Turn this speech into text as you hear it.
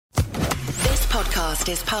podcast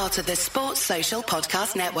is part of the Sports Social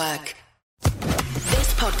Podcast Network.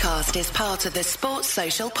 This podcast is part of the Sports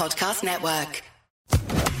Social Podcast Network.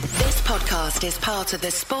 This podcast is part of the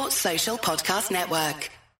Sports Social Podcast Network.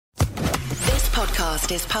 This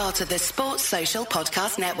podcast is part of the Sports Social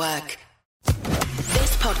Podcast Network.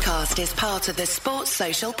 This podcast is part of the Sports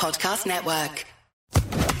Social Podcast Network.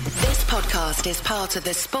 This podcast is part of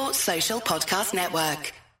the Sports Social Podcast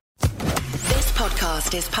Network. This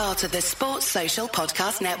podcast is part of the Sports Social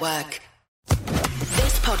Podcast Network.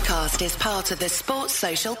 This podcast is part of the Sports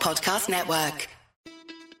Social Podcast Network.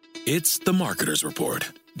 It's the Marketer's Report.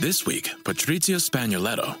 This week, Patrizia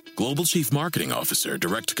Spagnoletto, Global Chief Marketing Officer,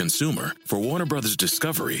 Direct-to-Consumer for Warner Brothers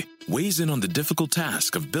Discovery, weighs in on the difficult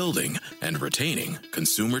task of building and retaining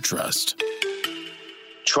consumer trust.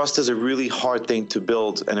 Trust is a really hard thing to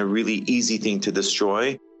build and a really easy thing to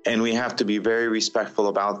destroy, and we have to be very respectful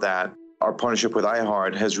about that. Our partnership with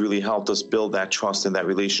iHeart has really helped us build that trust and that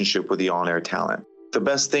relationship with the on-air talent. The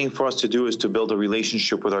best thing for us to do is to build a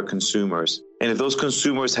relationship with our consumers. And if those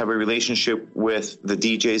consumers have a relationship with the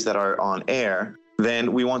DJs that are on air,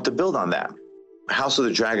 then we want to build on that. House of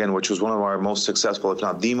the Dragon, which was one of our most successful, if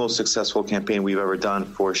not the most successful campaign we've ever done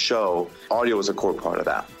for a show, audio is a core part of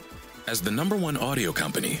that. As the #1 audio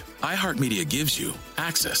company, iHeartMedia gives you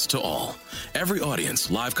access to all. Every audience,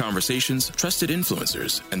 live conversations, trusted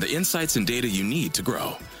influencers, and the insights and data you need to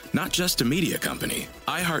grow. Not just a media company,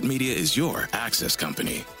 iHeartMedia is your access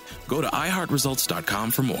company. Go to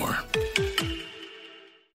iHeartResults.com for more.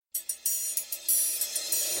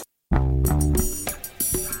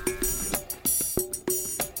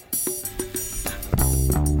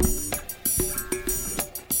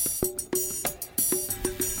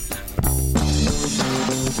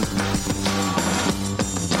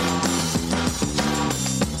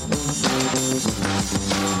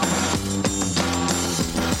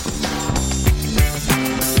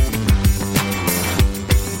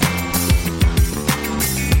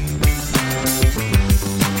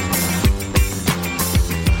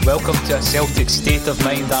 Welcome to A Celtic State of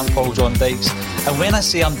Mind. I'm Paul John Dykes, and when I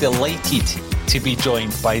say I'm delighted to be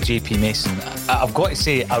joined by JP Mason, I've got to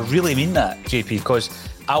say I really mean that, JP, because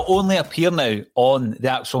I'll only appear now on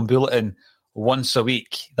the Axon Bulletin once a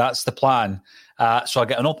week. That's the plan. So I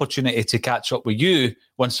get an opportunity to catch up with you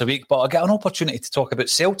once a week, but I get an opportunity to talk about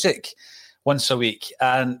Celtic once a week.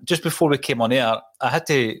 And just before we came on air, I have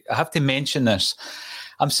to mention this.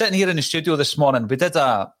 I'm sitting here in the studio this morning. We did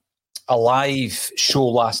a live show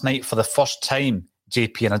last night for the first time,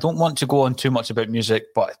 JP, and I don't want to go on too much about music,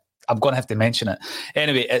 but I'm going to have to mention it.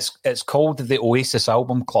 Anyway, it's called the Oasis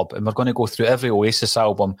Album Club, and we're going to go through every Oasis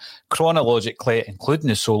album chronologically, including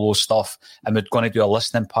the solo stuff, and we're going to do a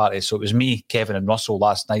listening party. So it was me, Kevin and Russell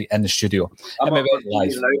last night in the studio. I'm up for being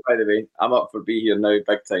here now, by the way. I'm up for being here now,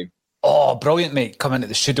 big time. Oh, brilliant, mate. Come into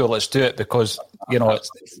the studio, let's do it, because, you know,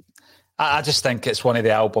 I just think it's one of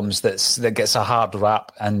the albums that gets a hard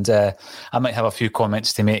rap, and I might have a few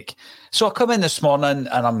comments to make. So I come in this morning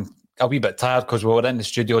and I'm a wee bit tired because we were in the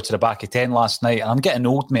studio to the back of 10 last night, and I'm getting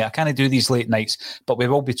old, mate. I can't do these late nights, but we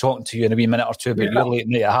will be talking to you in a wee minute or two about your late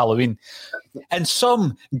night at Halloween. And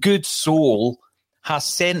some good soul has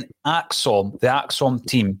sent Axom, the Axom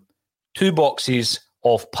team, 2 boxes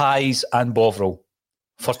of pies and Bovril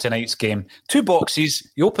for tonight's game. 2 boxes,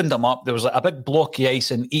 you opened them up, there was like a big block of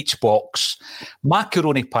ice in each box,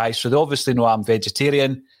 macaroni pies, so they obviously know I'm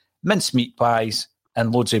vegetarian, mincemeat pies,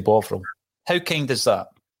 and loads of Bovril. How kind is that?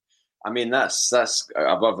 I mean, that's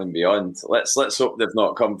above and beyond. Let's hope they've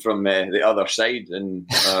not come from the other side and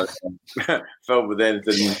filled with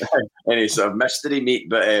anything, any sort of mystery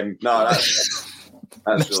meat, but no,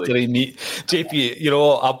 that's mystery really meat. JP, you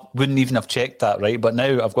know, I wouldn't even have checked that, right? But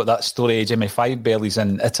now I've got that story of Jimmy Five Bellies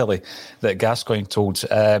in Italy that Gascoigne told,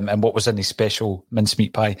 and what was in his special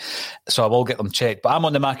mincemeat pie. So I will get them checked. But I'm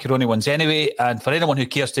on the macaroni ones anyway. And for anyone who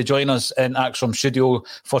cares to join us in Axom Studio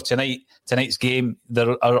for tonight's game,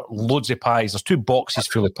 there are loads of pies. There's 2 boxes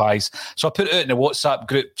full of pies. So I put it out in the WhatsApp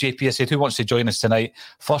group, JP. I said, who wants to join us tonight?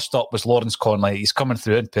 First up was Lawrence Conley. He's coming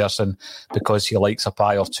through in person because he likes a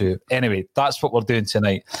pie or 2. Anyway, that's what we're doing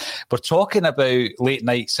tonight. We're talking about late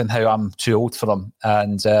nights and how I'm too old for them,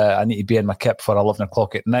 and I need to be in my kip for 11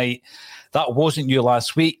 o'clock at night. That wasn't you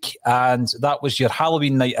last week, and that was your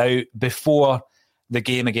Halloween night out before the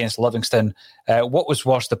game against Livingston. What was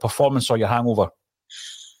worse, the performance or your hangover?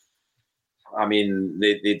 I mean,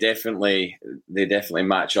 they definitely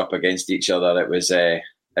match up against each other. It was a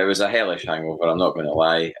hellish hangover, I'm not going to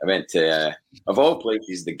lie. I went to, of all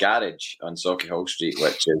places, the garage on Sauchiehall Street,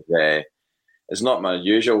 which is it's not my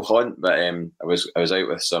usual haunt, but I was out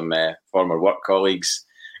with some former work colleagues,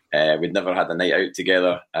 We'd never had a night out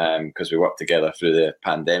together because we worked together through the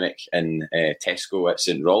pandemic in Tesco at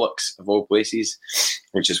St. Rollox, of all places,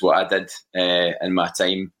 which is what I did in my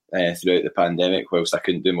time throughout the pandemic, whilst I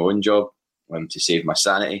couldn't do my own job to save my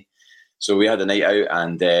sanity. So we had a night out,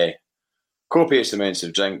 and copious amounts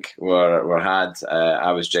of drink were had.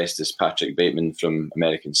 I was dressed as Patrick Bateman from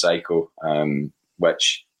American Psycho,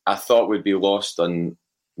 which I thought would be lost on,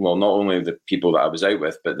 well, not only the people that I was out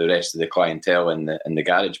with, but the rest of the clientele in the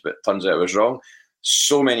garage. But turns out I was wrong.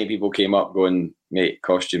 So many people came up going, mate,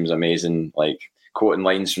 costume's amazing, like quoting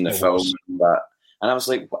lines from the film and that. And I was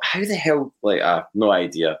like, how the hell? Like, I have no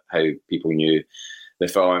idea how people knew the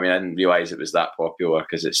film. I mean, I didn't realise it was that popular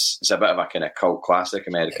because it's a bit of a kind of cult classic,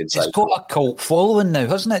 American Psycho. It's got a cult following now,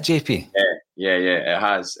 hasn't it, JP? Yeah, it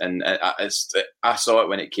has. And I saw it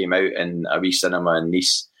when it came out in a wee cinema in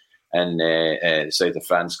Nice, in the south of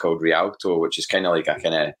France, called Rialto, which is kind of like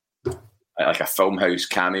a film house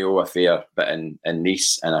cameo affair, but in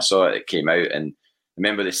Nice. And I saw it came out, and I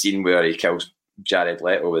remember the scene where he kills Jared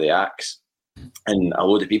Leto with the axe, and a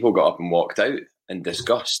load of people got up and walked out in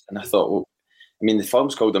disgust. And I thought, well, I mean, the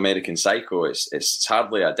film's called American Psycho. It's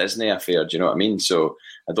hardly a Disney affair. Do you know what I mean? So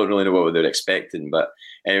I don't really know what they were expecting. But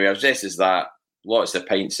anyway, I was dressed as that. Lots of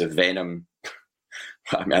pints of Venom.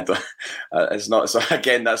 I mean, it's not. So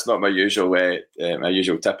again, that's not my usual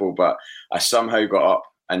tipple. But I somehow got up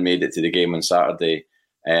and made it to the game on Saturday.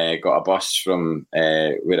 Got a bus from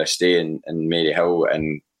where I stay in Maryhill,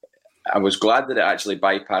 and I was glad that it actually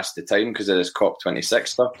bypassed the town because it is COP26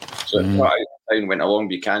 stuff. So it got out of town, went along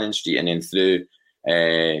Buchanan Street and then through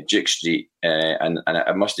Duke Street, and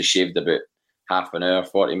I must have shaved about half an hour,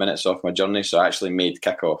 40 minutes off my journey. So I actually made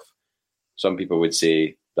kickoff. Some people would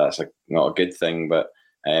say that's not a good thing, but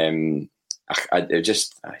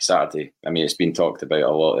Saturday. I mean, it's been talked about a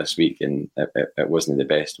lot this week, and it wasn't the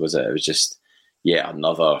best, was it? It was just yet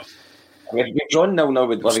another. I mean, we've drawn 0-0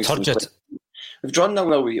 with Livingston. We've drawn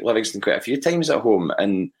 0-0 with Livingston quite a few times at home,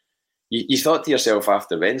 and you thought to yourself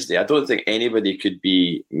after Wednesday, I don't think anybody could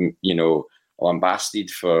be,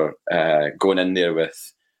 lambasted for going in there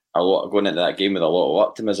with going into that game with a lot of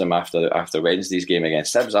optimism after Wednesday's game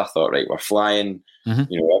against Hibs. I thought, right, we're flying.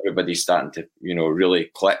 Everybody's starting to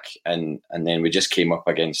really click, and then we just came up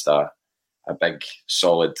against a big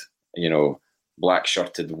solid black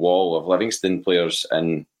shirted wall of Livingston players,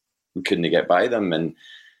 and we couldn't get by them, and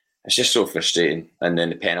it's just so frustrating. And then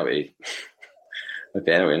the penalty in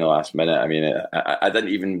the last minute. I mean, I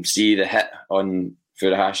didn't even see the hit on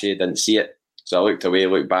Furuhashi. Didn't see it. So I looked away,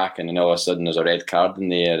 looked back, and then all of a sudden there's a red card in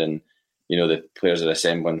the air, and the players are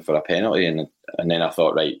assembling for a penalty, and then I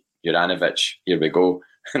thought, right, Juranovic, here we go.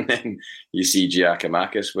 And then you see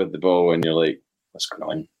Giacomakis with the ball, and you're like, what's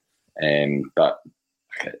going on? But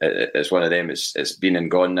it's one of them. It's been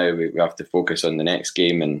and gone now. We have to focus on the next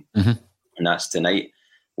game, and that's tonight.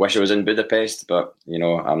 Wish I was in Budapest, but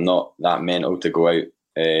I'm not that mental to go out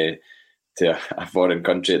to a foreign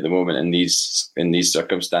country at the moment in these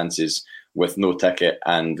circumstances, with no ticket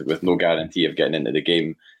and with no guarantee of getting into the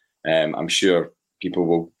game. I'm sure people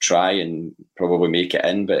will try and probably make it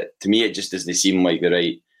in, but to me it just doesn't seem like the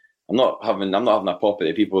right. I'm not having a pop at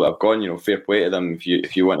the people that have gone. Fair play to them.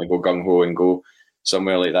 If you want to go gung ho and go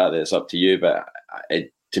somewhere like that, it's up to you. But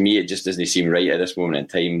to me, it just doesn't seem right at this moment in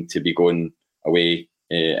time to be going away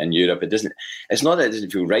in Europe. It's not that it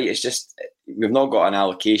doesn't feel right. It's just we've not got an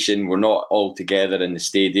allocation. We're not all together in the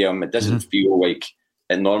stadium. It doesn't feel like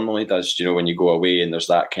it normally does. When you go away and there's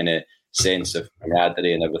that kind of sense of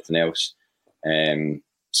camaraderie and everything else.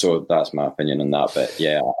 So that's my opinion on that. But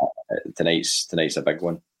yeah, tonight's a big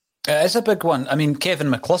one. It is a big one. I mean,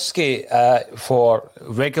 Kevin McCluskey, for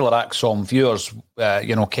regular AXOM viewers,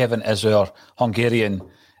 Kevin is our Hungarian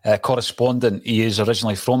correspondent. He is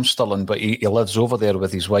originally from Stirling, but he lives over there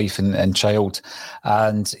with his wife and child.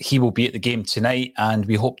 And he will be at the game tonight, and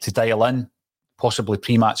we hope to dial in, possibly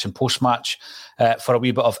pre-match and post-match, for a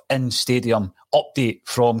wee bit of in-stadium update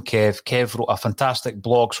from Kev. Kev wrote a fantastic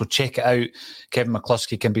blog, so check it out. Kevin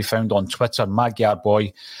McCluskey can be found on Twitter, Magyar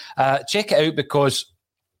Boy. Check it out because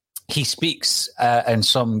he speaks in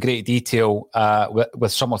some great detail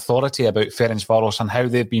with some authority about Ferencvaros and how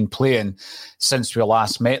they've been playing since we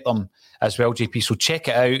last met them as well, JP. So check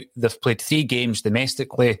it out. They've played 3 games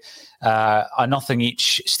domestically, a nothing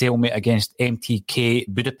each stalemate against MTK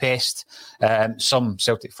Budapest. Some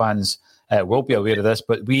Celtic fans will be aware of this,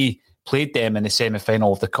 but we played them in the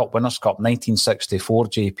semi-final of the Cup Winners' Cup 1964,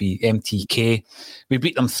 JP, MTK. We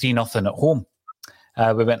beat them 3-0 at home.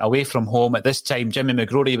 We went away from home. At this time, Jimmy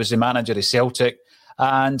McGrory was the manager of Celtic.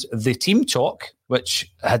 And the team talk,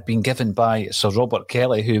 which had been given by Sir Robert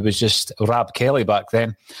Kelly, who was just Rab Kelly back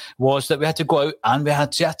then, was that we had to go out and we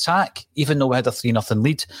had to attack, even though we had a 3-0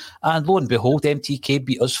 lead. And lo and behold, MTK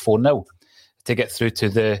beat us 4-0 to get through to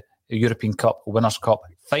the European Cup, Winners' Cup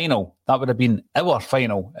final. That would have been our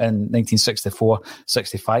final in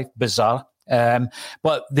 1964-65. Bizarre.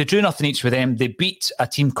 But they drew nothing each with them. They beat a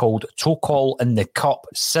team called Tokol in the Cup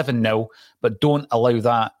 7-0, but don't allow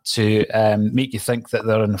that to make you think that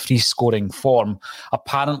they're in free-scoring form.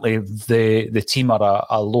 Apparently, the team are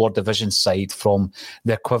a lower division side from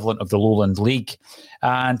the equivalent of the Lowland League.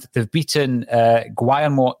 And they've beaten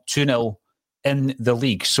Guillermo 2-0 in the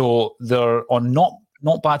league. So they're on not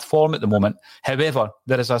bad form at the moment. However,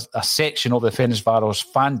 there is a section of the Ferencvaros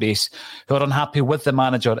fan base who are unhappy with the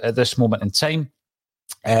manager at this moment in time.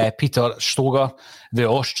 Peter Stoger, the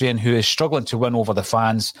Austrian, who is struggling to win over the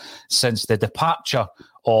fans since the departure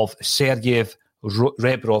of Sergei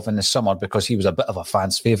Rebrov in the summer, because he was a bit of a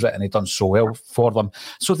fan's favourite and he'd done so well for them.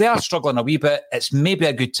 So they are struggling a wee bit. It's maybe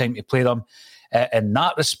a good time to play them in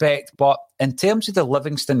that respect. But in terms of the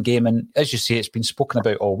Livingston game, and as you say, it's been spoken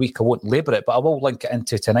about all week, I won't labour it, but I will link it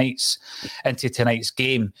into tonight's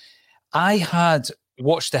game. I had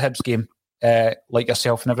watched the Hibs game like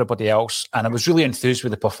yourself and everybody else, and I was really enthused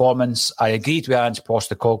with the performance. I agreed with Ange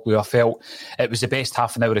Postecoglou. I felt it was the best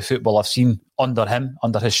half an hour of football I've seen under him,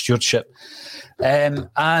 under his stewardship. And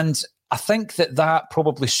I think that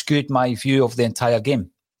probably skewed my view of the entire game.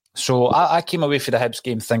 So I came away from the Hibs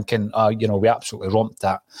game thinking, we absolutely romped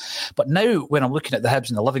that. But now when I'm looking at the Hibs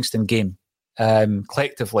and the Livingston game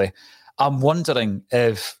collectively, I'm wondering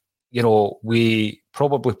if, we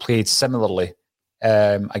probably played similarly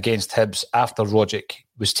against Hibs after Rogic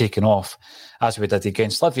was taken off, as we did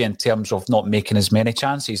against Livy, in terms of not making as many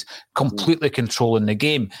chances, completely controlling the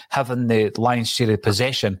game, having the lion's share of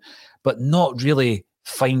possession, but not really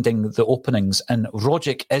finding the openings. And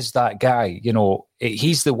Rogic is that guy.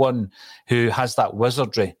 He's the one who has that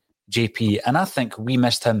wizardry, JP, and I think we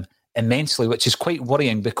missed him immensely, which is quite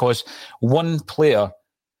worrying, because one player,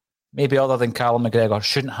 maybe other than Callum McGregor,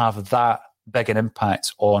 shouldn't have that big an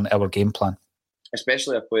impact on our game plan.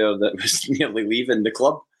 Especially a player that was nearly leaving the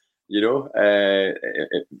club. He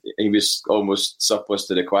was almost surplus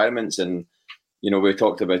to requirements, and we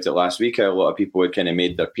talked about it last week, how a lot of people had kind of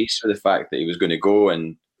made their peace with the fact that he was going to go,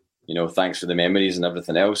 and, thanks for the memories and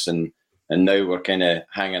everything else. And now we're kind of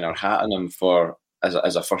hanging our hat on him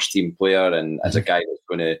as a first team player and as a guy that's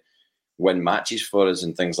going to win matches for us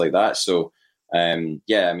and things like that. So, it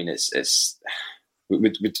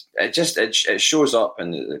shows up.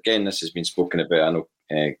 And again, this has been spoken about. I know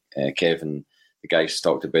Kevin, the guys,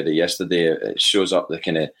 talked about it yesterday. It shows up the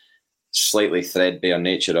kind of slightly threadbare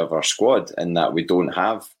nature of our squad, in that we don't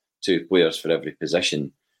have two players for every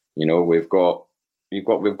position. We've got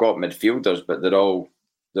midfielders, but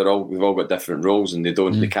we've all got different roles, and they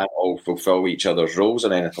can't all fulfil each other's roles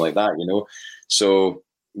or anything like that. So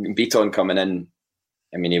Beaton coming in,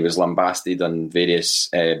 he was lambasted on various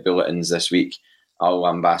bulletins this week. I'll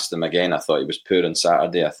lambast him again. I thought he was poor on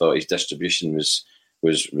Saturday. I thought his distribution was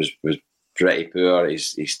pretty poor.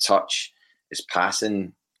 His touch, his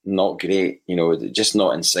passing, not great, just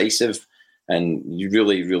not incisive. And you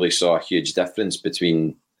really, really saw a huge difference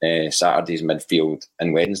between Saturday's midfield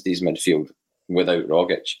and Wednesday's midfield without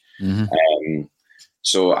Rogic. Mm-hmm.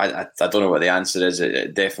 So I don't know what the answer is.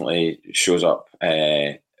 It definitely shows up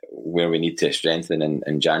where we need to strengthen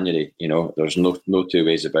in January. There's no two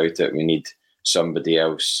ways about it. We need somebody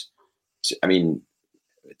else. Did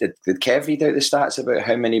Kev read out the stats about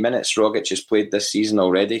how many minutes Rogic has played this season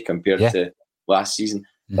already compared to last season?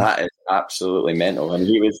 That is absolutely mental.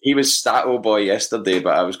 He was stat-o boy yesterday,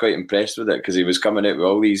 but I was quite impressed with it, because he was coming out with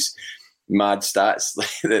all these mad stats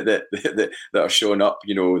that are showing up,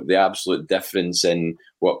 the absolute difference in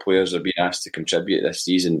what players are being asked to contribute this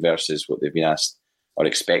season versus what they've been asked or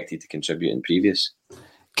expected to contribute in previous.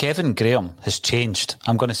 Kevin Graham has changed.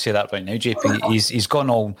 I'm going to say that right now, JP. He's gone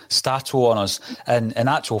all stato on us. And in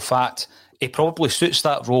actual fact, he probably suits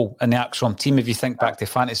that role in the Axrom team. If you think back to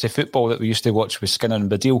fantasy football that we used to watch with Skinner and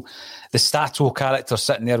Badil, the stato character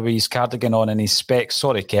sitting there with his cardigan on and his specs.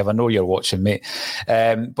 Sorry, Kev, I know you're watching, mate.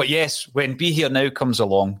 But yes, when Be Here Now comes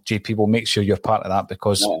along, JP, will make sure you're part of that,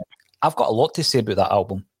 because I've got a lot to say about that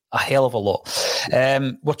album. A hell of a lot.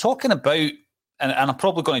 We're talking about, and I'm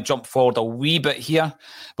probably going to jump forward a wee bit here,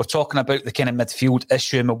 we're talking about the kind of midfield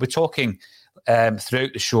issue, and we'll be talking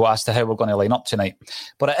throughout the show as to how we're going to line up tonight.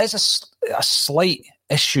 But it is a slight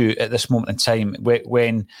issue at this moment in time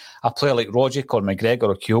when a player like Rogic or McGregor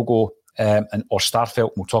or Kyogo or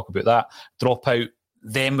Starfelt, we'll talk about that, drop out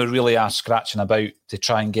then we really are scratching about to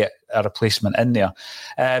try and get a replacement in there.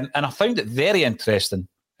 And I found it very interesting.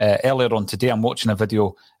 Earlier on today, I'm watching a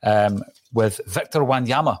video with Victor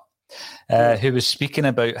Wanyama, who was speaking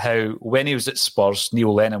about how when he was at Spurs,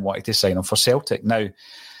 Neil Lennon wanted to sign him for Celtic. Now,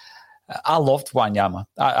 I loved Wanyama.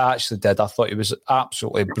 I actually did. I thought he was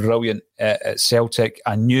absolutely brilliant at Celtic.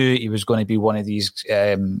 I knew he was going to be one of these,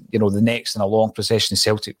 the next in a long procession of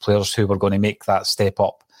Celtic players who were going to make that step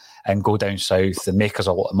up and go down south and make us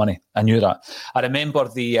a lot of money. I knew that. I remember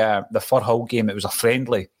the Firhill game. It was a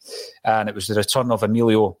friendly, and it was the return of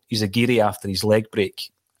Emilio Izaguirre after his leg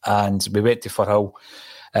break. And we went to Firhill.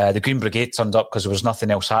 The Green Brigade turned up because there was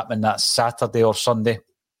nothing else happening that Saturday or Sunday.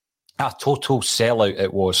 A total sellout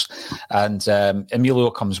it was. And Emilio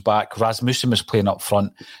comes back. Rasmussen was playing up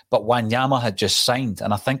front, but Wanyama had just signed.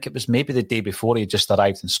 And I think it was maybe the day before he just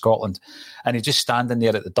arrived in Scotland. And he's just standing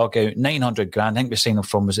there at the dugout, 900 grand. I think we signed him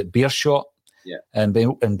from, was it Beerschot? Yeah.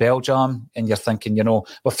 In Belgium. And you're thinking,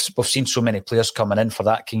 we've seen so many players coming in for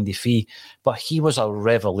that kind of fee. But he was a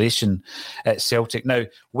revelation at Celtic. Now,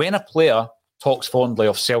 when a player talks fondly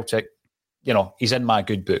of Celtic, he's in my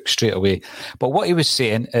good book straight away. But what he was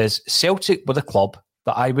saying is Celtic were the club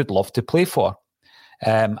that I would love to play for.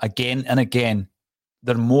 Again and again,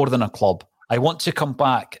 they're more than a club. I want to come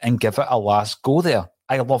back and give it a last go there.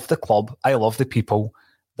 I love the club. I love the people.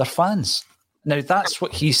 They're fans. Now, that's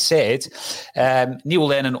what he said. Neil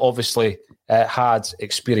Lennon obviously had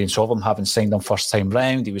experience of him, having signed him first time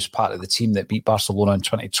round. He was part of the team that beat Barcelona in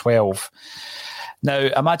 2012. Now,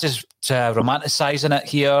 am I just romanticising it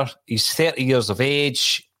here? He's 30 years of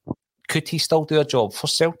age. Could he still do a job for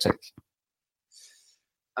Celtic?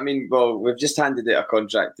 I mean, well, we've just handed out a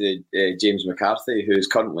contract to James McCarthy, who's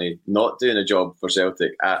currently not doing a job for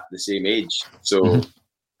Celtic at the same age. So,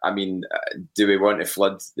 I mean, do we want to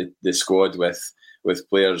flood the squad with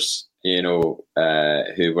players, who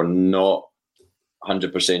were not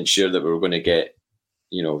 100% sure that we were going to get,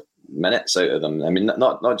 minutes out of them? I mean,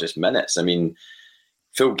 not just minutes. I mean,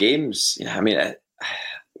 full games. I mean,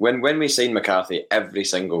 when we signed McCarthy, every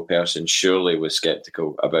single person surely was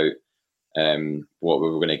sceptical about what we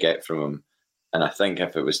were going to get from him. And I think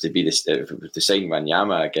if it was to sign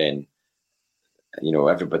Wanyama again,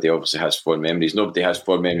 everybody obviously has fond memories. Nobody has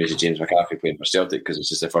fond memories of James McCarthy playing for Celtic because it's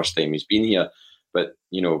just the first time he's been here. But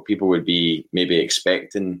people would be maybe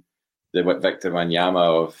expecting the Victor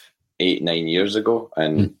Wanyama of 8-9 years ago,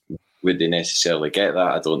 and would they necessarily get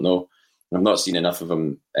that? I don't know. I've not seen enough of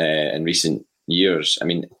him in recent years. I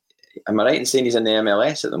mean, am I right in saying he's in the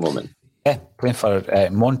MLS at the moment? Yeah, playing for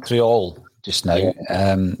Montreal just now.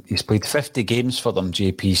 He's played 50 games for them,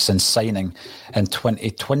 JP, since signing in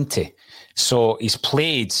 2020. So he's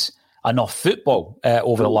played enough football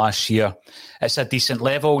over the last year. It's a decent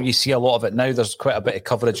level. You see a lot of it now. There's quite a bit of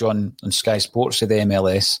coverage on Sky Sports of the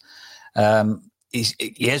MLS.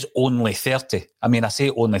 He is only 30. I mean, I say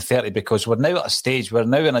only 30 because we're now at a stage, we're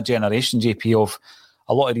now in a generation, JP, of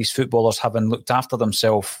a lot of these footballers having looked after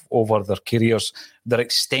themselves over their careers. They're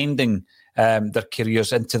extending their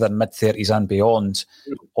careers into their mid-30s and beyond.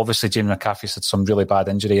 Obviously, James McCarthy's had some really bad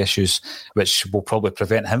injury issues, which will probably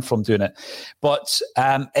prevent him from doing it. But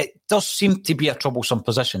it does seem to be a troublesome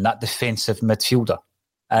position, that defensive midfielder.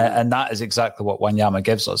 And that is exactly what Wanyama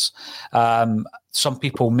gives us. Some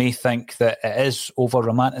people may think that it is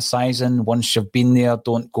over-romanticising. Once you've been there,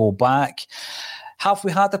 don't go back. Have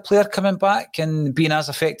we had a player coming back and being as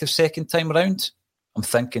effective second time round? I'm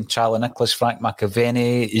thinking Charlie Nicholas, Frank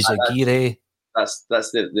McAvenny, Izaguirre.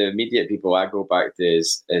 That's the immediate people I go back to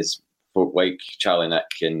is folk like Charlie Nick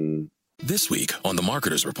and... This week on The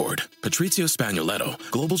Marketers Report, Patrizio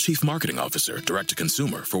Spagnoletto, Global Chief Marketing Officer,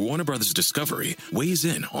 Direct-to-Consumer for Warner Brothers Discovery, weighs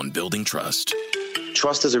in on building trust.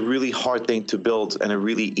 Trust is a really hard thing to build and a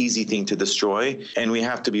really easy thing to destroy, and we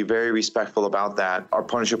have to be very respectful about that. Our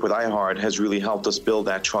partnership with iHeart has really helped us build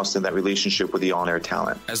that trust and that relationship with the on-air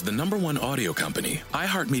talent. As the #1 audio company,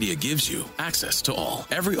 iHeartMedia gives you access to all.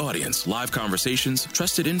 Every audience, live conversations,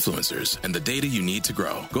 trusted influencers, and the data you need to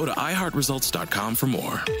grow. Go to iHeartResults.com for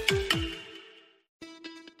more.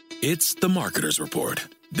 It's The Marketers Report.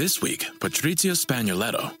 This week, Patrizio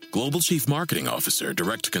Spagnoletto, Global Chief Marketing Officer,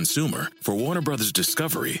 Direct-to-Consumer for Warner Brothers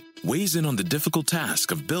Discovery, weighs in on the difficult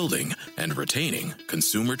task of building and retaining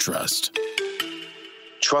consumer trust.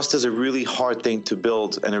 Trust is a really hard thing to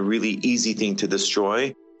build and a really easy thing to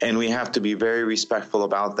destroy, and we have to be very respectful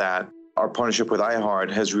about that. Our partnership with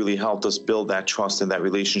iHeart has really helped us build that trust and that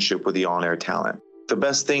relationship with the on-air talent. The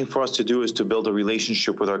best thing for us to do is to build a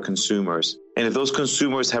relationship with our consumers. And if those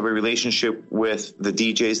consumers have a relationship with the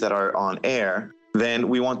DJs that are on air, then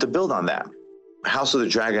we want to build on that. House of the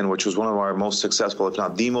Dragon, which was one of our most successful, if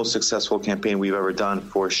not the most successful campaign we've ever done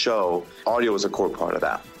for a show, audio was a core part of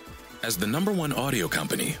that. As the #1 audio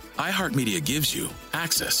company, iHeartMedia gives you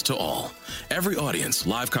access to all. Every audience,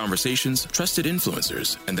 live conversations, trusted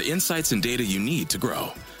influencers, and the insights and data you need to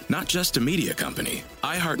grow. Not just a media company,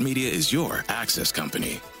 iHeartMedia is your access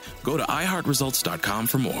company. Go to iHeartResults.com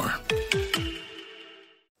for more.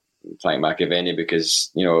 Frank McAvennie, because,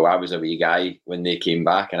 you know, I was a wee guy when they came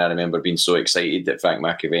back, and I remember being so excited that Frank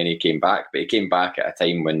McAvennie came back, but he came back at a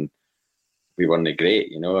time when we weren't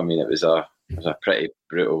great, you know. I mean, it was a pretty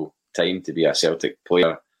brutal time to be a Celtic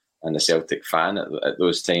player and a Celtic fan at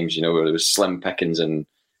those times, you know, where there was slim pickings and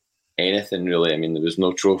anything really. I mean, there was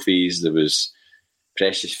no trophies, there was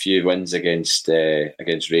precious few wins against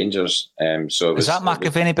Rangers. So is that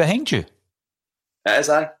McAvennie behind you? It is,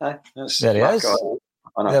 aye. There he is.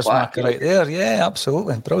 There's Mac right there. Yeah,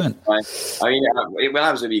 absolutely, brilliant. I mean, when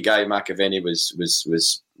I was a wee guy, McAvennie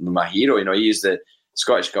was my hero. You know, he used the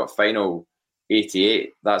Scottish Cup final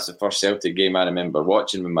 '88. That's the first Celtic game I remember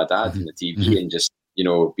watching with my dad on the TV, and just, you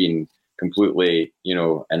know, being completely, you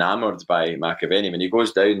know, enamoured by McAvennie. When he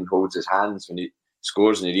goes down and holds his hands when he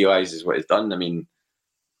scores and he realises what he's done, I mean,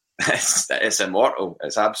 it's immortal.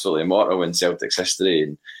 It's absolutely immortal in Celtic's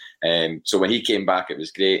history. And so when he came back, it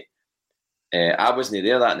was great. I wasn't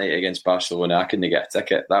there that night against Barcelona. I couldn't get a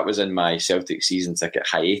ticket. That was in my Celtic season ticket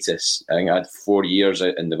hiatus. I think I had 4 years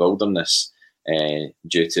out in the wilderness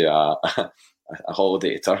due to a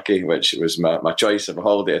holiday to Turkey, which was my choice of a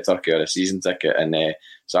holiday to Turkey or a season ticket. And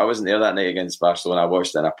so I wasn't there that night against Barcelona. I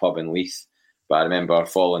watched it in a pub in Leith. But I remember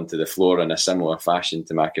falling to the floor in a similar fashion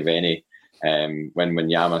to McAvennie when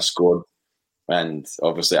Wanyama scored. And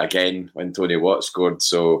obviously, again, when Tony Watt scored.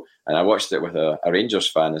 So, and I watched it with a Rangers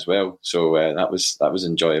fan as well. So that was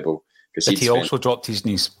enjoyable. But he also dropped his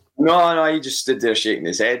knees. No, he just stood there shaking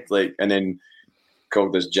his head, and then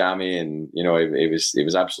called us jammy, and you know, it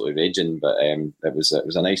was absolutely raging. But it was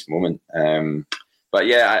a nice moment. But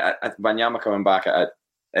yeah, Wanyama coming back,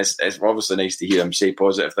 it's obviously nice to hear him say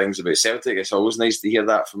positive things about Celtic. It's always nice to hear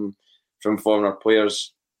that from former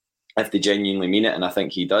players if they genuinely mean it, and I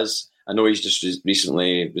think he does. I know he's just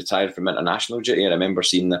recently retired from international duty. I remember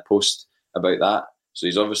seeing the post about that. So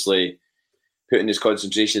he's obviously putting his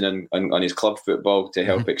concentration on his club football to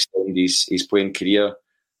help extend his playing career.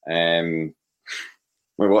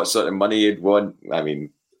 What sort of money he'd want? I mean,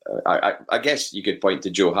 I guess you could point to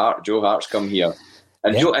Joe Hart. Joe Hart's come here.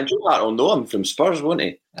 And Joe Hart will know him from Spurs, won't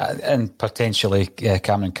he? And potentially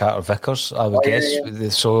Cameron Carter-Vickers, I would guess. Yeah.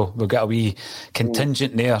 So we've got a wee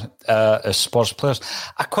contingent there as Spurs players.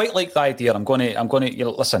 I quite like the idea. I'm going to. You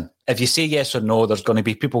know, listen. If you say yes or no, there's going to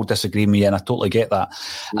be people disagree with me, and I totally get that.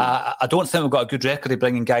 I don't think we've got a good record of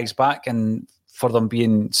bringing guys back and for them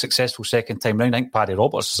being successful second time round. I think Paddy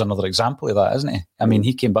Roberts is another example of that, isn't he? I mean,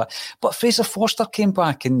 he came back. But Fraser Forster came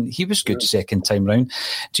back and he was good second time round,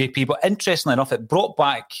 JP. But interestingly enough, it brought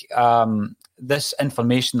back this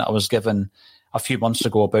information that I was given a few months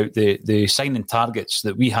ago about the signing targets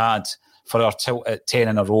that we had for our tilt at 10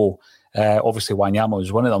 in a row. Obviously, Wanyama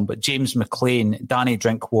was one of them, but James McLean, Danny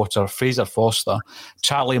Drinkwater, Fraser Forster,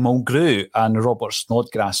 Charlie Mulgrew and Robert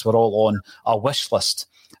Snodgrass were all on our wish list.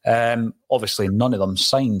 Obviously none of them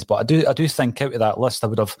signed, but I do think out of that list I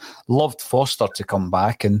would have loved Foster to come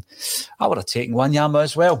back, and I would have taken Wanyama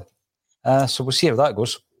as well. So we'll see how that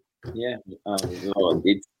goes. Yeah, no,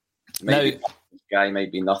 indeed. Maybe now, this guy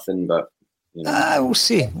might be nothing, but you know. We'll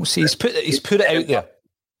see. He's put it out there.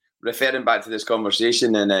 Referring back to this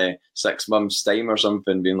conversation in 6 months' time or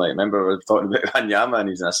something, being like, remember we were talking about Wanyama and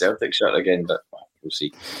he's in a Celtic shirt again, but we'll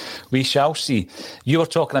see. We shall see. You were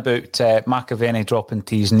talking about McAvennie dropping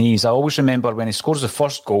to his knees. I always remember when he scores the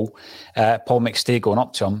first goal, Paul McStay going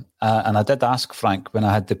up to him, and I did ask Frank when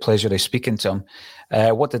I had the pleasure of speaking to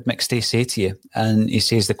him, what did McStay say to you? And he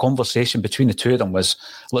says the conversation between the two of them was,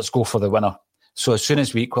 let's go for the winner. So as soon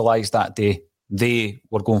as we equalised that day, they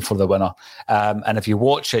were going for the winner. And if you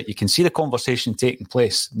watch it, you can see the conversation taking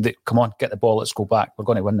place. Come on, get the ball, let's go back. We're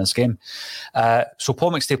going to win this game. So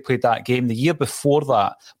Paul McStay played that game. The year before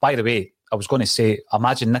that, by the way, I was going to say,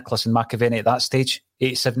 imagine Nicholas and McAvennie at that stage,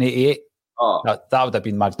 87, 88. Oh. That would have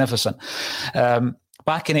been magnificent.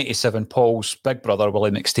 Back in 87, Paul's big brother,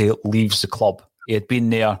 Willie McStay, leaves the club. He had been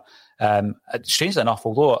there, strangely enough,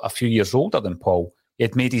 although a few years older than Paul, he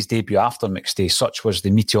had made his debut after McStay. Such was the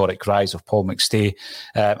meteoric rise of Paul McStay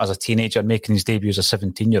as a teenager, making his debut as a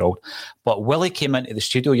 17-year-old. But Willie came into the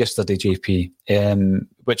studio yesterday, JP,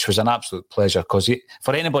 which was an absolute pleasure, because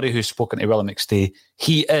for anybody who's spoken to Willie McStay,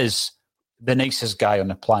 he is the nicest guy on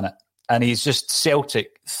the planet. And he's just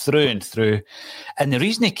Celtic through and through. And the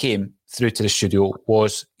reason he came, through to the studio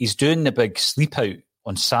was he's doing the big sleep out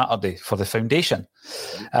on Saturday for the foundation.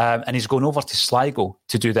 And he's going over to Sligo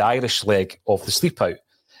to do the Irish leg of the sleep out.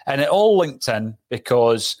 And it all linked in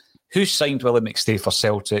because who signed Willie McStay for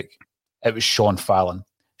Celtic? It was Sean Fallon.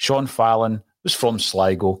 Sean Fallon was from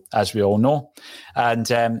Sligo, as we all know. And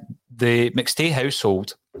the McStay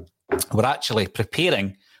household were actually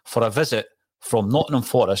preparing for a visit from Nottingham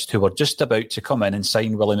Forest, who were just about to come in and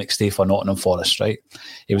sign Willie McStay for Nottingham Forest, right?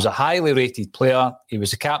 He was a highly rated player. He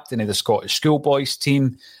was the captain of the Scottish schoolboys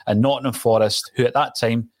team, and Nottingham Forest, who at that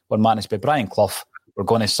time were managed by Brian Clough, were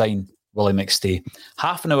going to sign Willie McStay.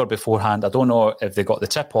 Half an hour beforehand, I don't know if they got the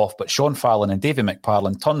tip off, but Sean Fallon and Davy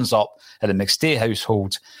McParlin turns up at the McStay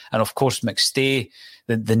household. And of course, McStay,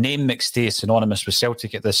 the name McStay is synonymous with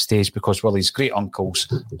Celtic at this stage because Willie's great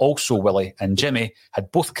uncles, also Willie and Jimmy,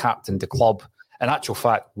 had both captained the club. In actual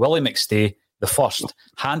fact, Willie McStay, the first,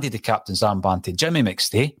 handed the captain's armband to Jimmy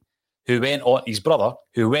McStay, who went on, his brother,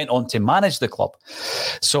 who went on to manage the club.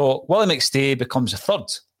 So Willie McStay becomes the third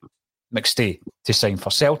McStay to sign for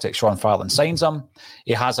Celtic. Sean Fallon signs him.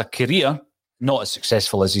 He has a career not as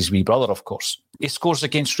successful as his wee brother, of course. He scores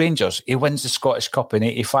against Rangers. He wins the Scottish Cup in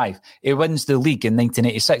 85. He wins the league in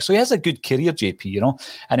 1986. So he has a good career, JP, you know,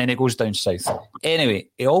 and then he goes down south. Anyway,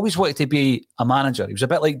 he always wanted to be a manager. He was a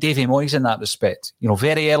bit like Davy Moyes in that respect. You know,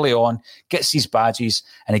 very early on, gets his badges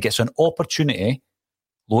and he gets an opportunity,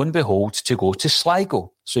 lo and behold, to go to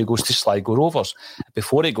Sligo. So he goes to Sligo Rovers.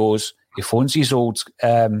 Before he goes, he phones his old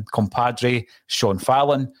compadre, Sean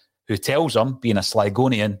Fallon, who tells him, being a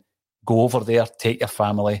Sligonian, go over there, take your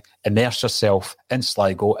family, immerse yourself in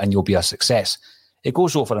Sligo, and you'll be a success. He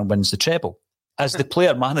goes over and wins the treble as the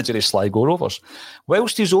player-manager of Sligo Rovers.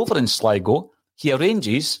 Whilst he's over in Sligo, he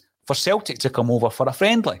arranges for Celtic to come over for a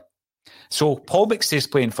friendly. So Paul McStay's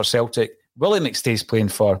playing for Celtic, Willie McStay's playing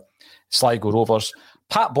for Sligo Rovers,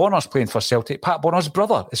 Pat Bonner's playing for Celtic, Pat Bonner's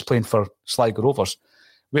brother is playing for Sligo Rovers.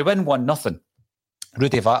 We win 1-0.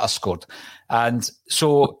 Rudy Vata scored. And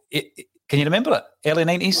so, can you remember it? Early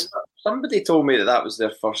 90s? Somebody told me that was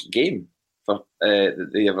their first game that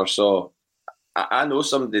they ever saw. I know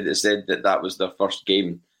somebody that said that was their first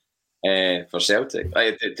game for Celtic.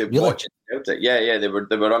 To really? Watch Celtic. Yeah, they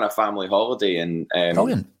were on a family holiday, and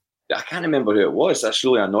brilliant. I can't remember who it was. That's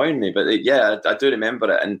really annoying me, but I do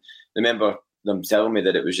remember it, and remember them telling me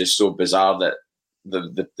that it was just so bizarre that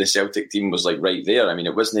the Celtic team was like right there. I mean,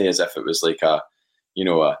 it wasn't as if it was like a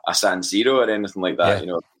San Siro or anything like that. Yeah. You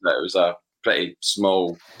know, that it was a pretty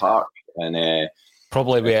small park, and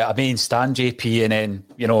probably where a main stand, JP, and then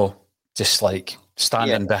just like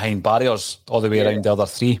standing behind barriers all the way around the other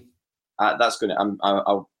three. That's going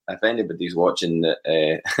to. If anybody's watching that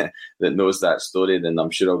that knows that story, then I'm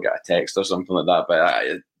sure I'll get a text or something like that. But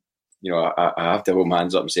I have to hold my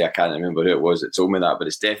hands up and say I can't remember who it was that told me that, but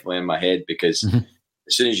it's definitely in my head because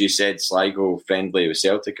as soon as you said Sligo friendly with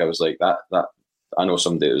Celtic, I was like that I know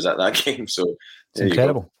somebody that was at that game. So it's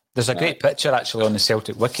incredible. There's a great picture actually on the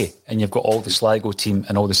Celtic wiki, and you've got all the Sligo team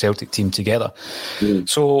and all the Celtic team together.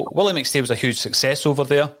 So Willie McStay was a huge success over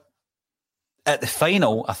there. At the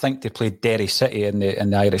final, I think they played Derry City in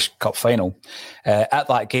the Irish Cup final. At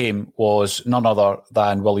that game was none other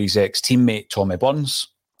than Willie's ex-teammate Tommy Burns.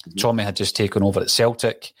 Tommy had just taken over at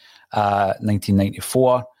Celtic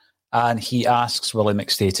 1994, and he asks Willie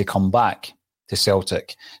McStay to come back to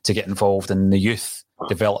Celtic to get involved in the youth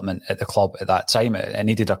development at the club at that time. It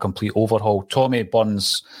needed a complete overhaul. Tommy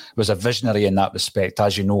Burns was a visionary in that respect,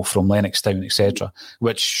 as you know, from Lennoxtown, etc.,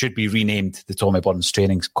 which should be renamed the Tommy Burns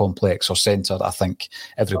Training Complex or Centre. I think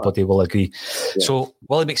everybody will agree. Yeah. So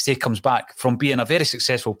Willie McStay comes back from being a very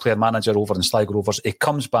successful player-manager over in Sligo Rovers. He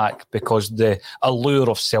comes back because the allure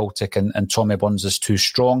of Celtic and Tommy Burns is too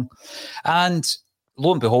strong. And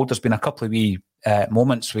lo and behold, there's been a couple of wee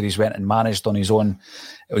moments where he's went and managed on his own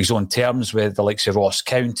terms with the likes of Ross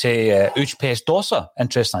County, Ujpest Dosa,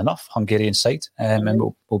 interestingly enough, Hungarian side, and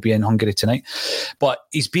we'll be in Hungary tonight. But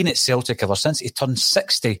he's been at Celtic ever since. He turned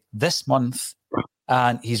 60 this month,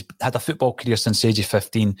 and he's had a football career since the age of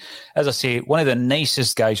 15. As I say, one of the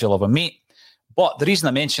nicest guys you'll ever meet. But the reason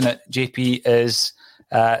I mention it, JP, is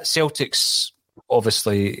Celtic's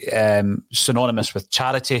obviously synonymous with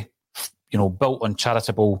charity, built on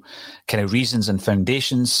charitable kind of reasons and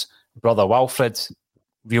foundations. Brother Wilfred,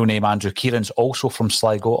 real name Andrew Kieran's, also from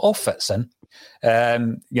Sligo, all fits in.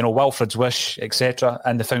 Wilfred's Wish, etc.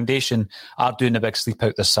 And the foundation are doing a big sleep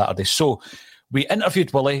out this Saturday. So we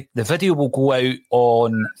interviewed Willie. The video will go out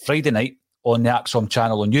on Friday night on the Axom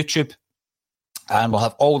channel on YouTube. And we'll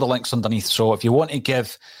have all the links underneath. So if you want to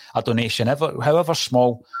give a donation, however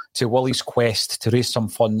small, to Willie's quest to raise some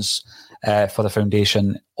funds for the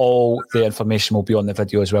foundation. All the information will be on the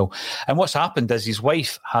video as well. And what's happened is his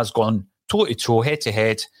wife has gone toe-to-toe,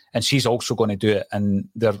 head-to-head, and she's also going to do it. And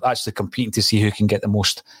they're actually competing to see who can get the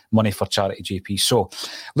most money for charity, JP. So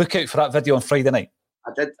look out for that video on Friday night.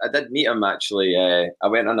 I did meet him actually. I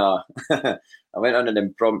went on an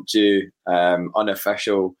impromptu,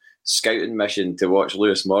 unofficial scouting mission to watch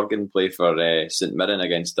Lewis Morgan play for St Mirren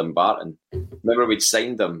against Dumbarton. Remember, we'd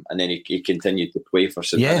signed him, and then he continued to play for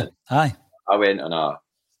St Mirren. Aye. I went on a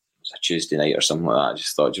Tuesday night or something like that. I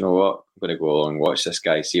just thought, you know what, I'm going to go along and watch this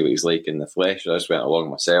guy, see what he's like in the flesh. I just went along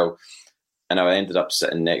myself, and I ended up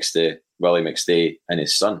sitting next to Willie McStay and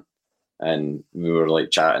his son, and we were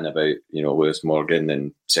like chatting about, you know, Lewis Morgan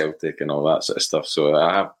and Celtic and all that sort of stuff. So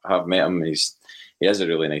I have met him. He is a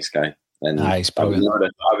really nice guy, and I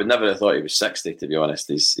would never have thought he was 60. To be honest,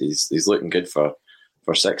 he's looking good for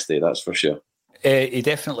 60. That's for sure. He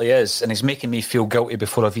definitely is, and he's making me feel guilty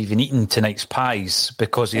before I've even eaten tonight's pies,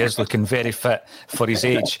 because he is looking very fit for his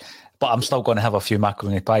age. But I'm still going to have a few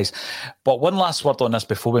macaroni pies. But one last word on this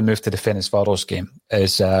before we move to the Ferencvaros game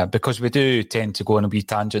is because we do tend to go on a wee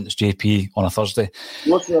tangents, JP, on a Thursday.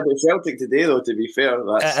 What's about Celtic today, though, to be fair?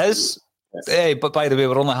 It is. But by the way,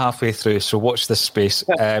 we're only halfway through, so watch this space.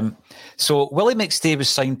 So Willie McStay was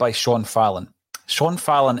signed by Sean Fallon. Sean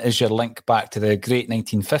Fallon is your link back to the great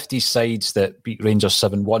 1950s sides that beat Rangers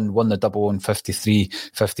 7-1, won the double in 53,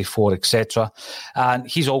 54, etc. And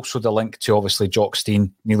he's also the link to, obviously, Jock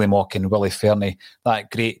Stein, Neil Mock and Willie Fernie,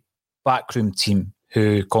 that great backroom team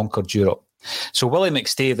who conquered Europe. So Willie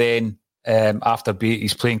McStay then, after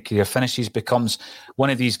his playing career finishes, becomes one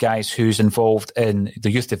of these guys who's involved in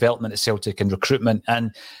the youth development at Celtic and recruitment.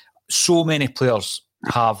 And so many players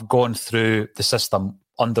have gone through the system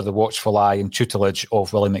under the watchful eye and tutelage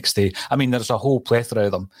of Willie McStay. I mean, there's a whole plethora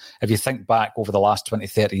of them. If you think back over the last 20,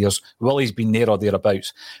 30 years, Willie's been there or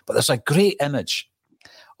thereabouts. But there's a great image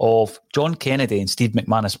of John Kennedy and Steve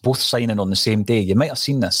McManus both signing on the same day. You might have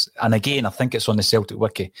seen this. And again, I think it's on the Celtic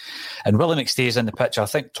Wiki. And Willie McStay's in the picture. I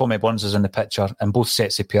think Tommy Burns is in the picture in both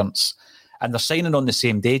sets of appearance. And they're signing on the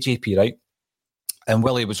same day, JP, right? And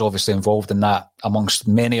Willie was obviously involved in that amongst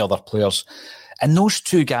many other players. And those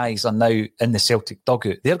two guys are now in the Celtic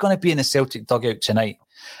dugout. They're going to be in the Celtic dugout tonight.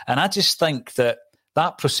 And I just think that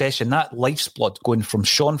procession, that life's blood going from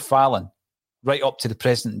Sean Fallon right up to the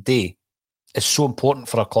present day is so important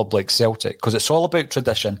for a club like Celtic, because it's all about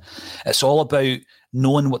tradition. It's all about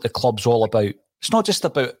knowing what the club's all about. It's not just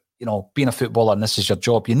about, you know, being a footballer and this is your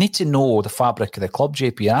job. You need to know the fabric of the club,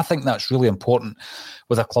 JP. And I think that's really important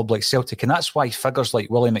with a club like Celtic. And that's why figures like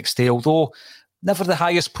Willie McStay, although never the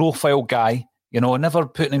highest profile guy, you know, never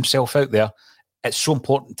putting himself out there, it's so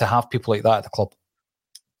important to have people like that at the club.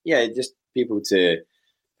 Yeah, just people to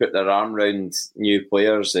put their arm around new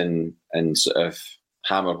players and sort of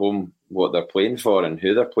hammer home what they're playing for and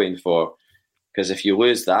who they're playing for. Because if you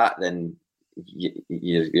lose that, then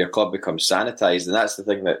your club becomes sanitised. And that's the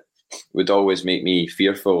thing that would always make me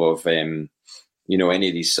fearful of, you know, any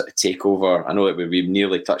of these sort of takeover. I know that we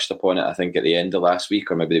nearly touched upon it, I think, at the end of last week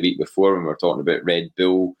or maybe the week before when we were talking about Red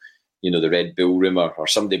Bull. You know, the Red Bull rumour, or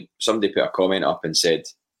somebody put a comment up and said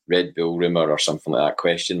Red Bull rumour or something like that,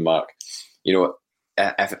 question mark. You know,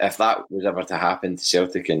 if that was ever to happen to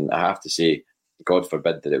Celtic, and I have to say, God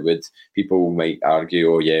forbid that it would, people might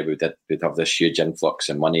argue, oh yeah, we'd have this huge influx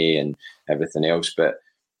of money and everything else, but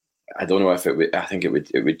I don't know if it would. I think it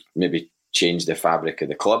would maybe change the fabric of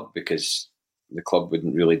the club, because the club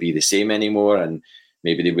wouldn't really be the same anymore, and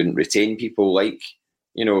maybe they wouldn't retain people like,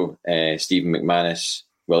 you know, Stephen McManus,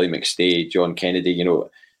 Willie McStay, John Kennedy. You know,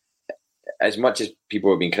 as much as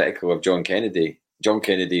people have been critical of John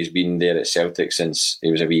Kennedy's been there at Celtic since he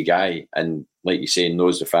was a wee guy, and like you say,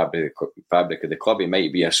 knows the fabric of the club. He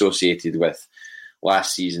might be associated with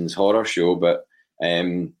last season's horror show, but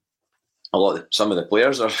some of the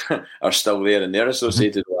players are still there, and they're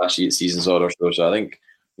associated with last season's horror show. So I think,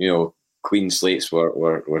 you know, clean slates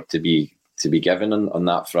were to be given on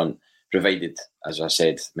that front, provided, as I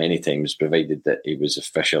said many times, provided that he was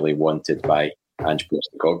officially wanted by Ange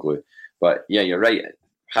Postecoglou. But yeah, you're right.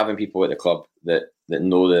 Having people at the club that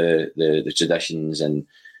know the traditions and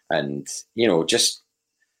you know, just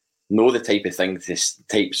know the types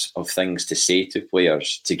of things to say to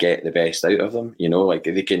players to get the best out of them. You know, like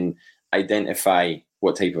they can identify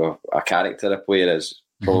what type of a character a player is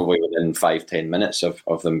probably within 5-10 minutes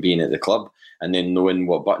of them being at the club, and then knowing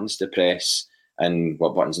what buttons to press and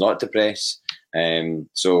what buttons not to press.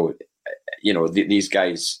 So, you know, these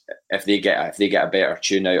guys, if they get a better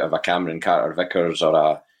tune out of a Cameron Carter-Vickers or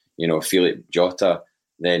a, you know, Philip Jota,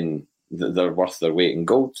 then they're worth their weight in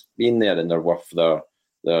gold being there, and they're worth their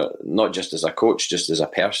not just as a coach, just as a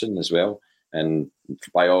person as well. And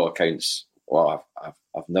by all accounts, well,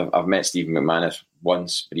 I've met Stephen McManus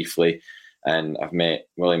once briefly, and I've met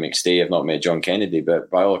Willie McStay. I've not met John Kennedy, but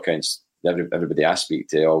by all accounts, everybody I speak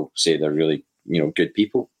to all say they're really, good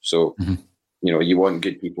people. So, you want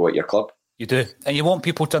good people at your club. You do, and you want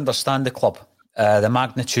people to understand the club, the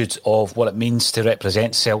magnitude of what it means to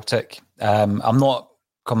represent Celtic. I'm not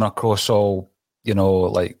coming across all,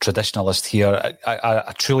 like traditionalist here.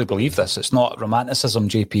 I truly believe this. It's not romanticism,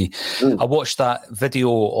 JP. I watched that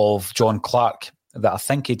video of John Clark that I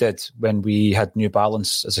think he did when we had New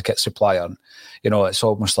Balance as a kit supplier. And, it's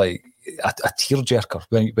almost like a tearjerker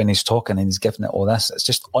when he's talking and he's giving it all this. It's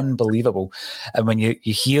just unbelievable. And when you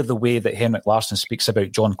hear the way that Henrik Larsson speaks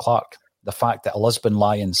about John Clark, the fact that a Lisbon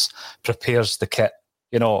Lions prepares the kit,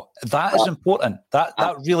 that is important. That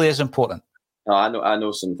really is important. No, I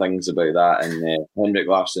know some things about that, and Henrik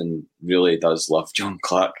Larsson really does love John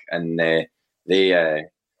Clark, and I'm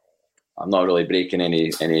not really breaking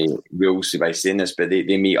any rules by saying this, but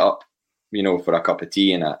they meet up, for a cup of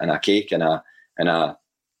tea and a cake in a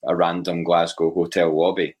random Glasgow hotel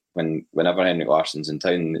lobby. Whenever Henrik Larsson's in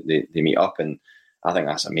town, they meet up, and I think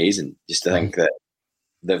that's amazing. Just to think that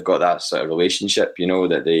they've got that sort of relationship,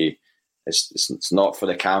 that it's not for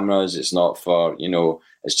the cameras, it's not for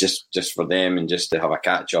it's just for them, and just to have a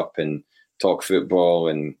catch up and talk football,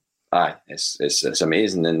 and it's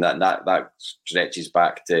amazing, and that stretches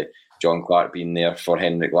back to John Clark being there for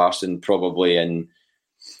Henrik Larsson, probably in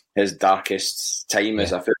his darkest time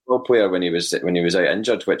as a football player when he was out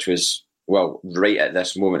injured, which was right at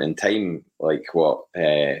this moment in time, like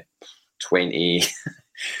 22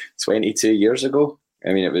 years ago.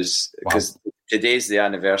 I mean, it was because today's the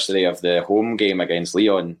anniversary of the home game against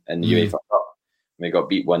Lyon in the UEFA Cup. We got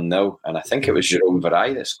beat 1-0, and I think it was Jerome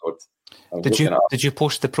Varai that scored. Did you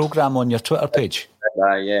post the programme on your Twitter page?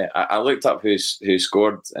 Yeah, I looked up who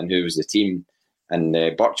scored and who was the team, and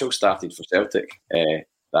Burchell started for Celtic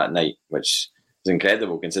that night, which is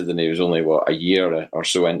incredible considering he was only a year or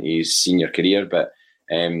so into his senior career. But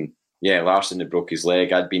Larsson had broke his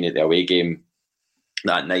leg. I'd been at the away game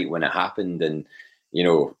that night when it happened, and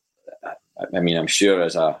I mean, I'm sure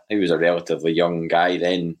he was a relatively young guy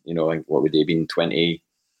then, like what would he have been, 20,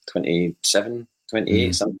 27,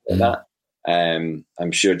 28, something like that.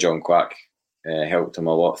 I'm sure John Clark helped him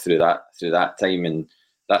a lot through that time, and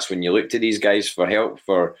that's when you look to these guys for help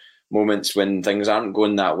for moments when things aren't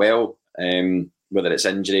going that well, whether it's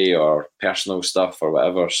injury or personal stuff or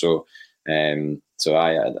whatever. So it's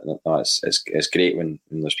great when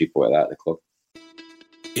there's people like that at the club.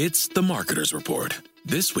 It's the Marketer's Report.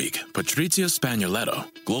 This week, Patrizia Spagnoletto,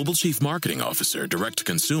 Global Chief Marketing Officer,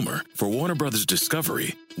 Direct-to-Consumer for Warner Brothers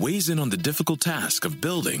Discovery, weighs in on the difficult task of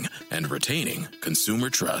building and retaining consumer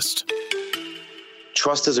trust.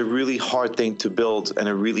 Trust is a really hard thing to build and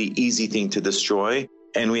a really easy thing to destroy,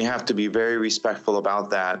 and we have to be very respectful about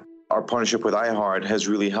that. Our partnership with iHeart has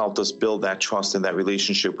really helped us build that trust and that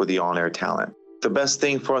relationship with the on-air talent. The best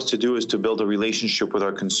thing for us to do is to build a relationship with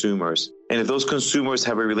our consumers. And if those consumers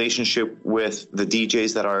have a relationship with the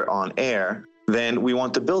DJs that are on air, then we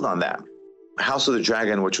want to build on that. House of the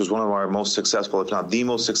Dragon, which was one of our most successful, if not the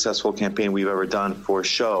most successful campaign we've ever done for a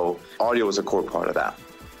show, audio was a core part of that.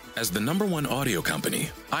 As the #1 audio company,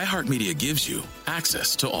 iHeartMedia gives you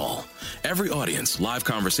access to all. Every audience, live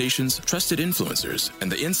conversations, trusted influencers,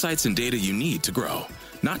 and the insights and data you need to grow.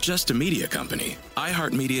 Not just a media company,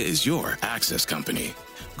 iHeartMedia is your access company.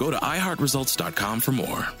 Go to iHeartResults.com for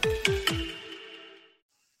more.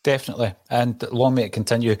 Definitely, and long may it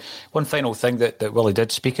continue. One final thing that Willie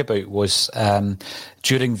did speak about was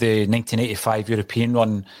during the 1985 European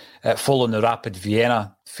run, following the Rapid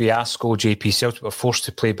Vienna fiasco, JP, Celtic were forced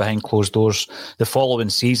to play behind closed doors the following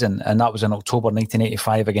season, and that was in October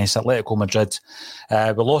 1985 against Atletico Madrid.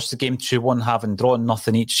 We lost the game 2-1, having drawn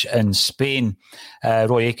nothing each in Spain.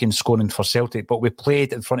 Roy Aitken scoring for Celtic, but we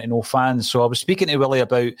played in front of no fans. So I was speaking to Willie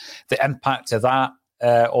about the impact of that.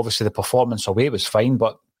 Obviously, the performance away was fine,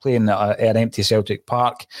 but playing at an empty Celtic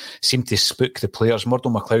Park seemed to spook the players. Murdo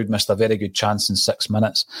McLeod missed a very good chance in 6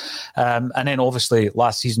 minutes. And then obviously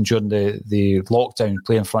last season during the lockdown,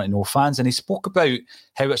 playing in front of no fans. And he spoke about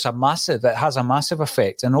how it has a massive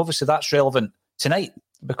effect. And obviously that's relevant tonight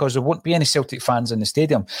because there won't be any Celtic fans in the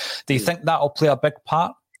stadium. Do you think that'll play a big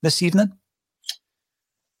part this evening?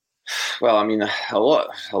 Well, I mean, a lot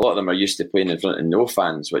of them are used to playing in front of no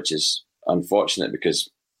fans, which is unfortunate because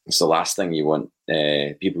it's the last thing you want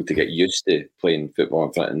people to get used to, playing football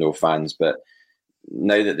in front of no fans. But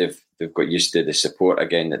now that they've got used to the support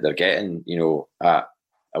again that they're getting, at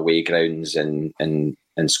away grounds in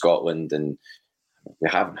Scotland, and we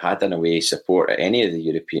haven't had an away support at any of the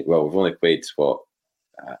European. Well, we've only played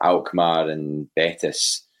Alkmaar and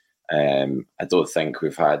Betis. I don't think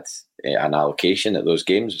we've had an allocation at those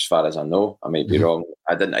games, as far as I know. I might be wrong.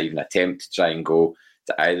 I didn't even attempt to try and go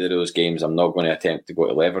to either of those games. I'm not going to attempt to go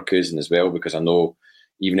to Leverkusen as well, because I know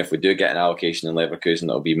even if we do get an allocation in Leverkusen,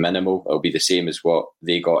 it'll be minimal. It'll be the same as what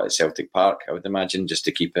they got at Celtic Park, I would imagine, just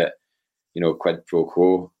to keep it, quid pro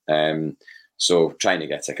quo. So trying to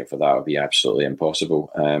get a ticket for that would be absolutely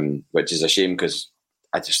impossible, which is a shame, because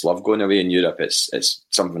I just love going away in Europe. It's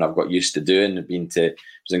something I've got used to doing. I was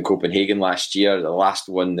in Copenhagen last year, the last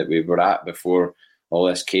one that we were at before all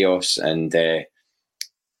this chaos, and I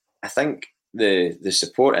think the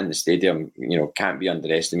support in the stadium, can't be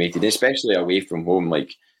underestimated, especially away from home.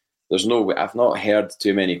 Like, I've not heard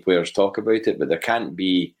too many players talk about it, but there can't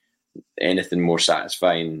be anything more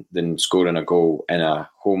satisfying than scoring a goal in a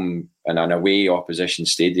home in an away opposition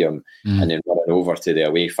stadium, and then running over to the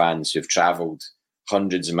away fans who've travelled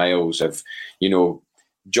hundreds of miles, have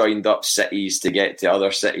joined up cities to get to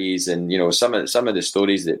other cities, and some of the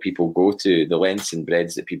stories that people go to, the lengths and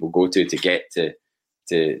breadths that people go to get to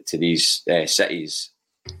these cities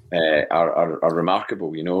are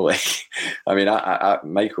remarkable.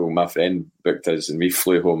 Michael, my friend, booked us and we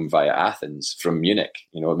flew home via Athens from Munich.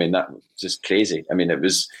 That was just crazy. It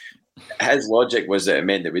was, his logic was that it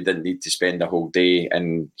meant that we didn't need to spend a whole day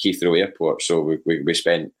in Heathrow Airport, so we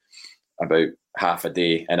spent about half a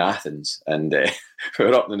day in Athens, and we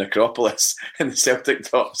were up in the Necropolis in the Celtic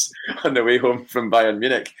tops on the way home from Bayern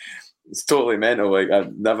Munich. It's totally mental. Like, I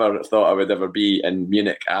never thought I would ever be in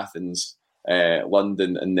Munich, Athens,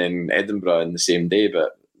 London, and then Edinburgh in the same day,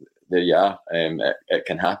 but there you are. It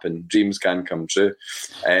can happen. Dreams can come true.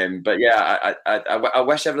 But yeah, I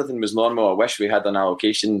wish everything was normal. I wish we had an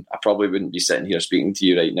allocation. I probably wouldn't be sitting here speaking to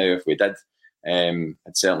you right now if we did.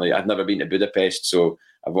 I'd never been to Budapest, so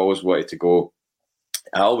I've always wanted to go.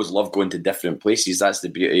 I always love going to different places. That's the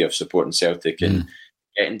beauty of supporting Celtic and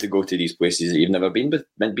getting to go to these places that you've never been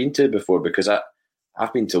to before, because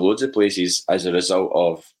I've been to loads of places as a result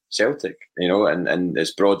of Celtic, and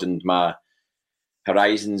it's broadened my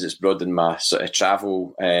horizons, it's broadened my sort of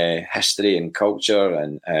travel history and culture,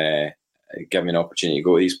 and given me an opportunity to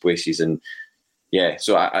go to these places. And yeah,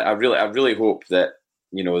 so I really hope that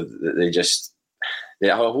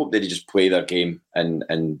I hope they just play their game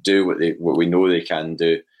and do what we know they can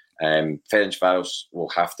do. Ferencvaros will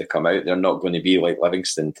have to come out. They're not going to be like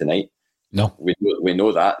Livingston tonight. No, we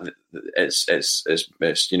know that. It's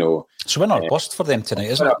It's win or bust for them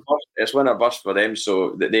tonight, isn't it? It's win or bust for them.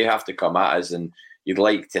 So they have to come at us, and you'd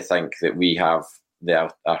like to think that we have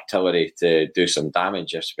the artillery to do some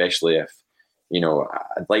damage, especially if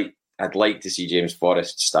I'd like to see James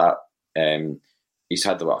Forrest start. He's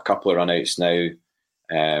had a couple of run-outs now,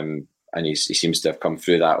 and he seems to have come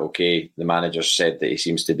through that okay. The manager said that he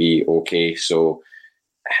seems to be okay. So,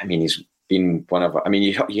 he's been one of...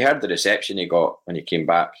 you heard the reception he got when he came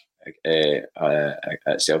back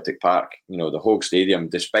at Celtic Park. The whole stadium,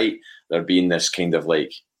 despite there being this kind of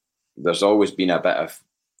like... There's always been a bit of,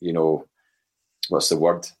 what's the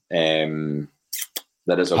word? There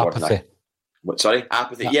is a apathy. word. Sorry?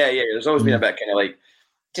 Apathy. Yeah. There's always been a bit kind of like,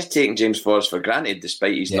 just taking James Forrest for granted,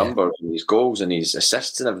 despite his numbers and his goals and his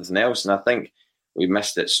assists and everything else. And I think we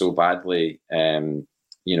missed it so badly,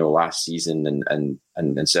 last season, and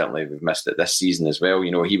certainly we've missed it this season as well.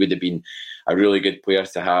 He would have been a really good player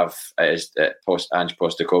to have at Ange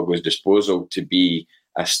Postecoglou's disposal to be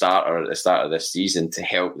a starter at the start of this season to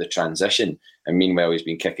help the transition. And meanwhile, he's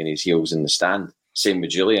been kicking his heels in the stand. Same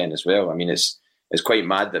with Julian as well. It's quite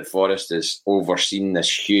mad that Forrest has overseen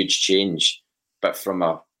this huge change, but from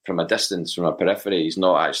a distance, from a periphery, he's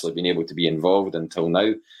not actually been able to be involved until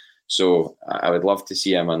now. So I would love to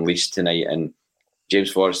see him unleashed tonight. And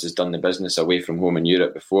James Forrest has done the business away from home in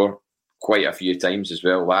Europe before, quite a few times as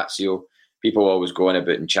well. Lazio, people always go on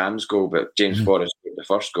about Ncham's goal, but James Forrest got the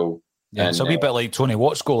first goal. Yeah, it's a wee bit like Tony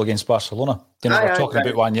Watt's goal against Barcelona. We were talking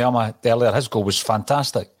about Wanyama earlier. His goal was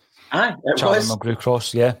fantastic. Charlie McGrew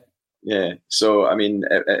cross, yeah. Yeah, so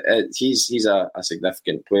he's a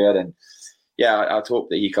significant player, and yeah, I'd hope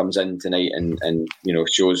that he comes in tonight and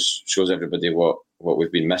shows everybody what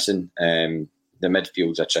we've been missing. The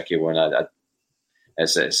midfield's a tricky one.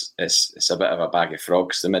 It's a bit of a bag of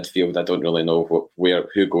frogs. The midfield, I don't really know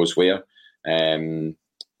who goes where.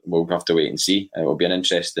 We'll have to wait and see. It will be an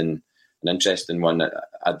interesting one.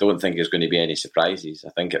 I don't think there's going to be any surprises. I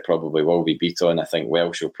think it probably will be Beaton. I think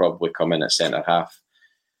Welsh will probably come in at centre half.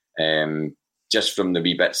 Just from the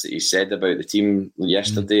wee bits that he said about the team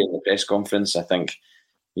yesterday in the press conference, I think,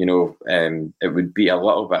 it would be a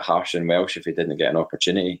little bit harsh on Welsh if he didn't get an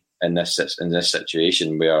opportunity. in this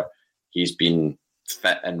situation where he's been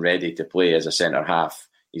fit and ready to play as a centre half.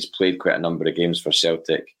 He's played quite a number of games for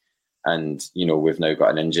Celtic, and we've now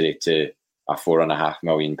got an injury to a £4.5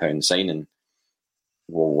 million signing.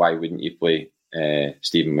 Well, why wouldn't you play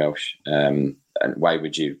Stephen Welsh? And why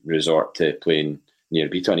would you resort to playing Nir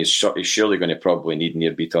Bitton? He's surely going to probably need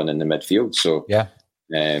Nir Bitton in the midfield. So yeah.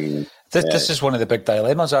 This is one of the big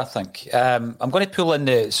dilemmas, I think. I'm going to pull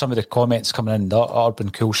in some of the comments coming in.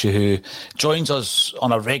 Urban Kulshi, who joins us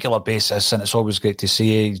on a regular basis, and it's always great to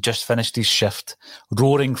see. He just finished his shift,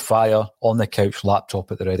 roaring fire on the couch,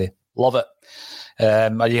 laptop at the ready. Love it.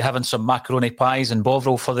 Are you having some macaroni pies and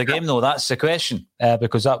Bovril for the game, though? That's the question,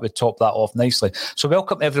 because that would top that off nicely. So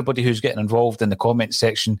welcome everybody who's getting involved in the comment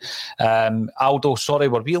section. Aldo, sorry,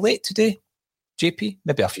 were we late today? JP?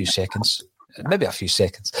 Maybe a few seconds.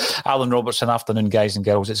 Alan Robertson, afternoon, guys and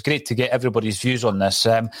girls. It's great to get everybody's views on this.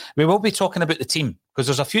 We will be talking about the team, because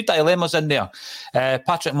there's a few dilemmas in there.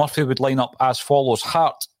 Patrick Murphy would line up as follows: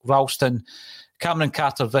 Hart, Ralston, Cameron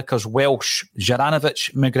Carter, Vickers, Welsh,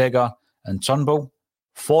 Juranovic, McGregor and Turnbull,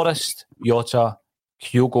 Forrest, Jota,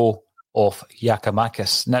 Hugo of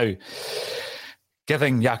Giakoumakis. Now,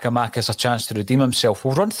 giving Giakoumakis a chance to redeem himself.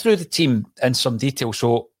 We'll run through the team in some detail.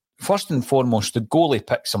 So, first and foremost, the goalie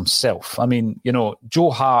picks himself. I mean,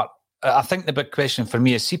 Joe Hart, I think the big question for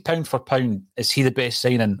me is he pound for pound, is he the best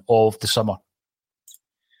signing of the summer?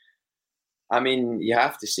 I mean, you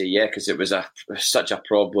have to say, yeah, because it was such a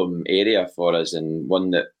problem area for us, and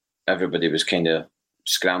one that everybody was kind of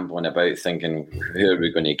scrambling about, thinking, who are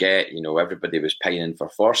we going to get? Everybody was pining for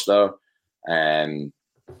Forster.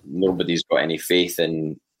 Nobody's got any faith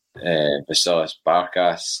in Vasilis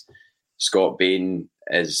Barkas. Scott Bain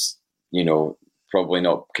is, probably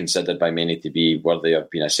not considered by many to be worthy of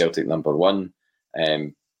being a Celtic number one.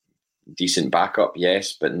 Decent backup,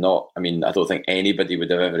 yes, but not. I mean, I don't think anybody would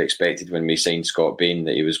have ever expected when we signed Scott Bain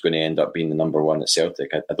that he was going to end up being the number one at Celtic.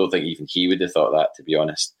 I don't think even he would have thought that, to be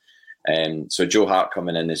honest. So Joe Hart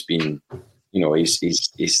coming in has been, he's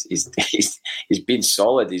been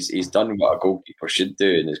solid. He's done what a goalkeeper should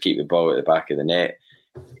do, and is keep the ball at the back of the net.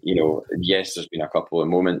 Yes, there's been a couple of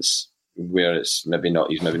moments where he's maybe not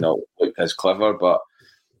looked as clever, but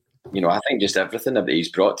I think just everything that he's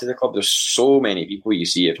brought to the club. There's so many people you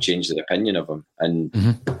see have changed their opinion of him, and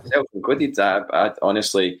myself included. I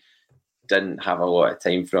honestly didn't have a lot of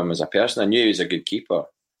time for him as a person. I knew he was a good keeper.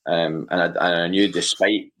 And I knew,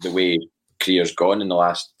 despite the way career's gone in the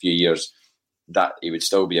last few years, that he would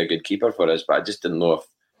still be a good keeper for us. But I just didn't know if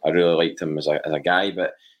I really liked him as a guy.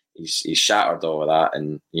 But he's shattered all of that,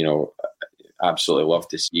 and absolutely love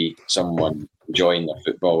to see someone enjoying their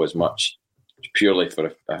football as much purely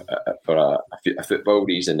for a football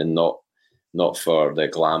reason, and not for the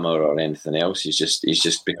glamour or anything else. He's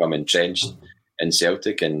just become entrenched in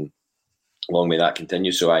Celtic, and long may that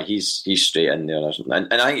continue. So he's straight in there,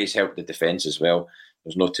 and I think he's helped the defence as well.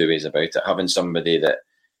 There's no two ways about it. Having somebody that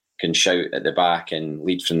can shout at the back and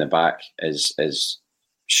lead from the back is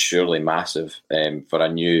surely massive for a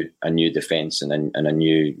new defence and a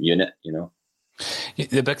new unit.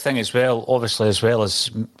 The big thing as well, obviously, as well as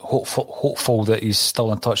hopeful that he's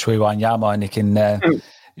still in touch with Wanyama and he can,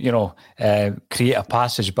 create a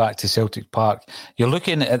passage back to Celtic Park. You're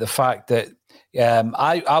looking at the fact that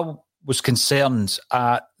I was concerned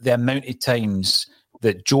at the amount of times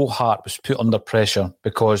that Joe Hart was put under pressure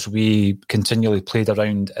because we continually played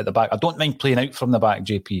around at the back. I don't mind playing out from the back,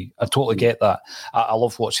 JP. I totally get that. I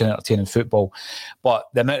love watching entertaining football. But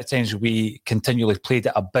the amount of times we continually played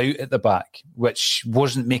it about at the back, which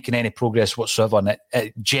wasn't making any progress whatsoever, and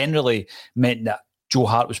it generally meant that Joe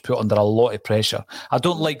Hart was put under a lot of pressure. I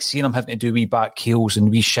don't like seeing him having to do wee back heels and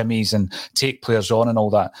wee shimmies and take players on and all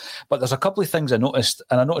that. But there's a couple of things I noticed,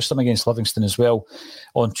 and I noticed them against Livingston as well.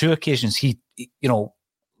 On two occasions, he,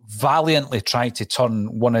 valiantly tried to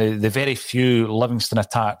turn one of the very few Livingston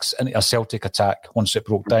attacks into a Celtic attack once it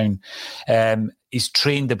broke down. He's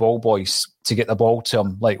trained the ball boys to get the ball to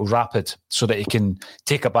him, like rapid, so that he can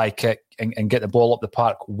take a by kick and get the ball up the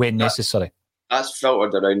park when necessary. That's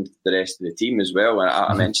filtered around the rest of the team as well. And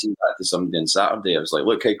I mentioned that to somebody on Saturday. I was like,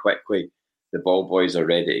 look how quickly the ball boys are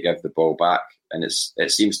ready to give the ball back. And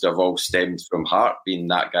it seems to have all stemmed from Hart being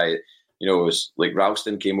that guy. It was like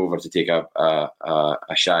Ralston came over to take a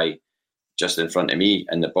shy just in front of me,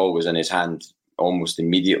 and the ball was in his hand almost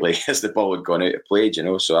immediately as the ball had gone out of play,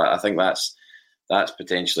 So I think that's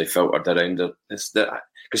potentially filtered around it.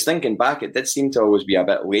 Because thinking back, it did seem to always be a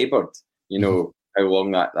bit laboured, how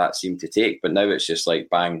long that seemed to take. But now it's just like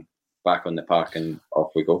bang, back on the park and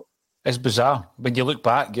off we go. It's bizarre. When you look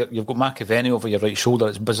back, you've got McAvenny over your right shoulder.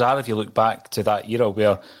 It's bizarre if you look back to that era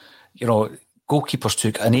where, goalkeepers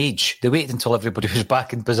took an age. They waited until everybody was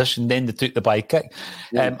back in position, then they took the bye kick.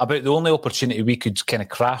 About the only opportunity we could kind of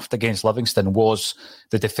craft against Livingston was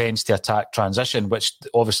the defence to attack transition, which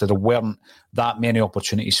obviously there weren't that many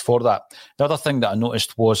opportunities for that. The other thing that I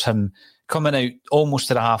noticed was him coming out almost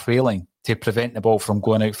to the halfway line to prevent the ball from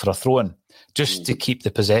going out for a throw-in, just to keep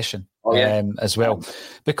the possession as well.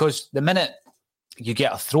 Because the minute you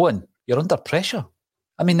get a throw-in, you're under pressure.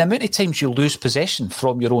 I mean, the amount of times you lose possession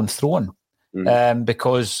from your own throw-in,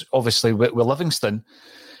 because obviously with Livingston,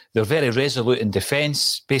 they're very resolute in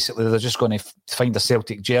defence. Basically, they're just going to find a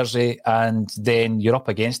Celtic jersey and then you're up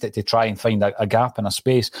against it to try and find a gap in a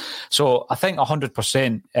space. So I think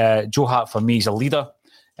 100% Joe Hart for me is a leader.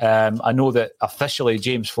 I know that officially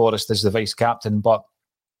James Forrest is the vice-captain, but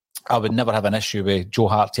I would never have an issue with Joe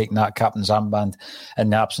Hart taking that captain's armband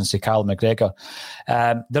in the absence of Callum McGregor.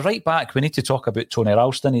 The right back, we need to talk about Tony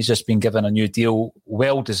Ralston. He's just been given a new deal,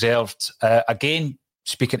 well deserved. Again,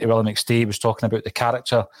 speaking to Willie McStay, he was talking about the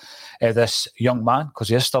character of this young man, because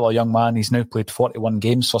he is still a young man. He's now played 41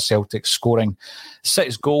 games for Celtic, scoring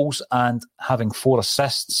 6 goals and having 4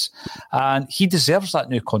 assists. And he deserves that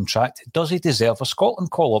new contract. Does he deserve a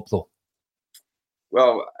Scotland call-up, though?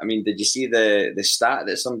 Well, I mean, did you see the stat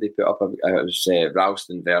that somebody put up? It was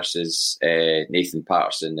Ralston versus Nathan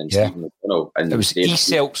Patterson and Stephen McDonnell. And it was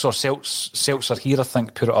E-Seltz or Seltzer here, I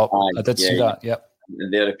think, put it up. I did see that, yep.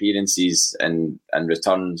 And their appearances and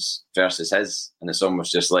returns versus his. And it's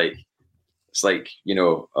almost just like, it's like, you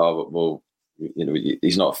know,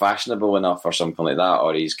 he's not fashionable enough or something like that,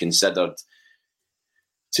 or he's considered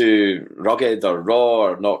too rugged or raw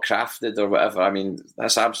or not crafted or whatever. I mean,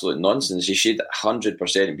 that's absolute nonsense. He should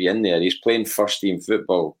 100% be in there. He's playing first team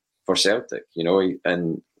football for Celtic, you know,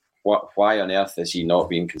 and why on earth is he not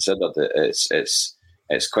being considered? It's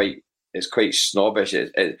quite snobbish.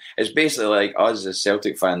 It's basically like us as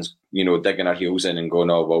Celtic fans, you know, digging our heels in and going,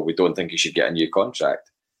 oh, well, we don't think he should get a new contract.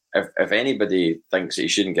 If anybody thinks that he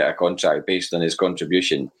shouldn't get a contract based on his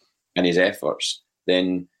contribution and his efforts,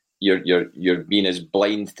 then you're being as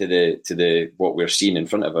blind to the what we're seeing in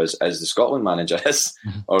front of us as the Scotland manager is.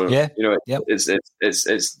 Or it's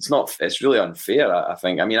really unfair, I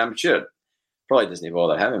think. I mean, I'm sure it probably doesn't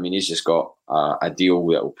bother him. I mean, he's just got a deal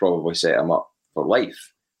that will probably set him up for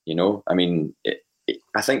life. You know, I mean,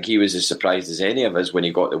 I think he was as surprised as any of us when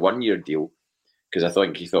he got the 1-year deal, because I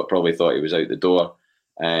think he probably thought he was out the door.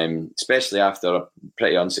 Especially after a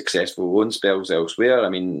pretty unsuccessful loan spells elsewhere. I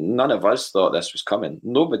mean, none of us thought this was coming.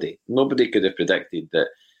 Nobody could have predicted that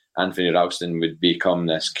Anthony Ralston would become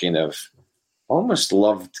this kind of almost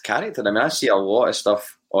loved character. I mean, I see a lot of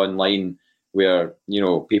stuff online where, you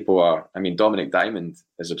know, people are, I mean, Dominic Diamond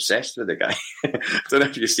is obsessed with the guy. I don't know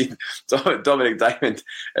if you've seen Dominic Diamond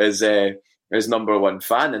is his number one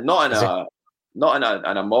fan, and not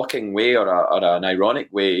in a mocking way or an ironic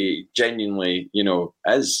way. He genuinely, you know,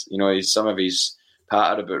 is. You know, some of his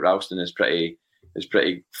patter about Ralston is pretty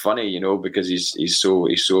funny, you know, because he's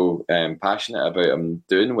so passionate about him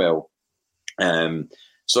doing well.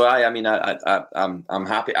 So I'm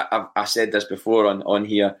happy. I said this before on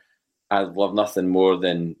here. I'd love nothing more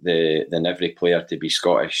than every player to be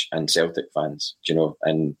Scottish and Celtic fans, you know.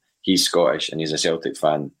 And he's Scottish and he's a Celtic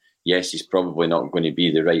fan. Yes, he's probably not going to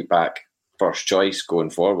be the right back first choice going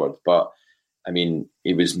forward, but I mean,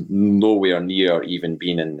 he was nowhere near even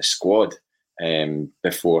being in the squad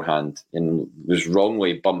beforehand, and was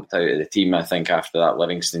wrongly bumped out of the team. I think after that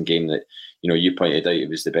Livingston game that, you know, you pointed out he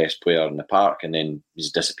was the best player in the park, and then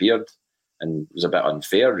he's disappeared, and it was a bit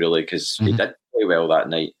unfair really, because he did play well that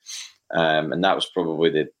night, and that was probably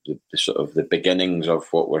the sort of the beginnings of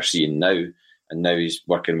what we're seeing now. And now he's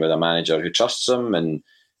working with a manager who trusts him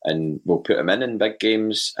and will put him in big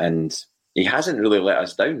games, and he hasn't really let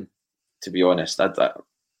us down, to be honest. I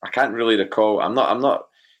can't really recall. I'm not.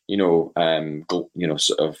 You know,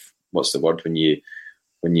 sort of, what's the word when you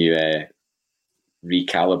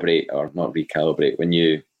recalibrate, or not recalibrate, when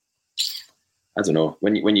you, I don't know,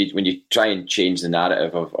 when you try and change the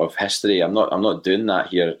narrative of history. I'm not doing that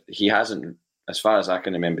here. He hasn't, as far as I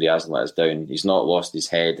can remember, he hasn't let us down. He's not lost his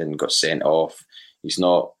head and got sent off. He's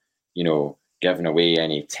not, you know, given away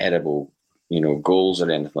any terrible, you know, goals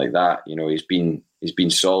or anything like that. You know, he's been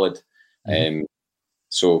solid.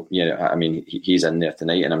 So, yeah, I mean, he's in there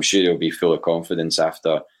tonight, and I'm sure he'll be full of confidence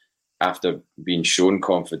after being shown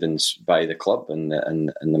confidence by the club and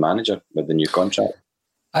the manager with the new contract.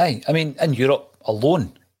 Aye, I mean, in Europe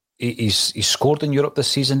alone, he's scored in Europe this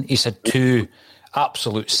season. He's had 2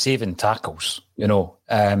 absolute saving tackles, you know,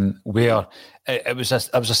 where it was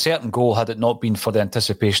a certain goal had it not been for the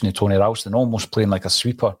anticipation of Tony Ralston almost playing like a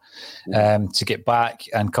sweeper to get back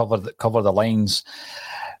and cover the lines.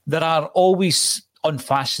 there are always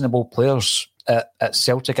unfashionable players at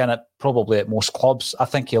Celtic and probably at most clubs. I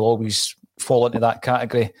think he'll always fall into that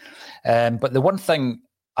category. But the one thing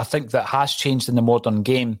I think that has changed in the modern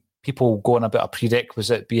game, people going about a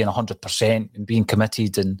prerequisite being 100% and being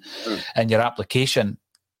committed in your application.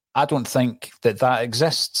 I don't think that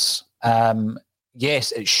exists.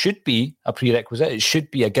 Yes, it should be a prerequisite. It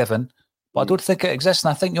should be a given. But I don't think it exists.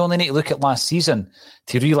 And I think you only need to look at last season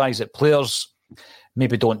to realise that players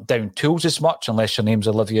maybe don't down tools as much unless your name's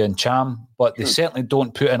Olivia and Cham, but they certainly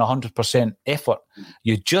don't put in 100% effort.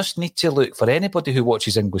 You just need to look, for anybody who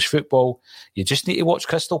watches English football, you just need to watch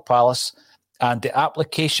Crystal Palace and the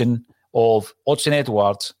application of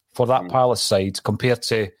Odsonne-Edouard for that Palace side compared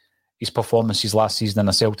to his performances last season in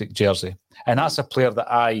a Celtic jersey. And that's a player that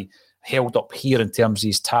I held up here in terms of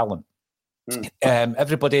his talent.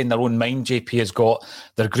 Everybody in their own mind, JP, has got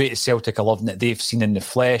their greatest Celtic 11 that they've seen in the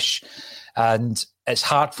flesh. And it's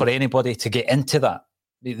hard for anybody to get into that.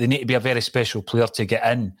 They need to be a very special player to get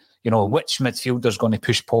in. You know, which midfielder's going to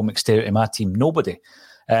push Paul McStay out of my team? Nobody.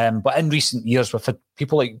 But in recent years, we've had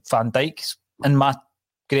people like Van Dijk in my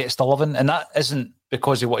greatest 11, and that isn't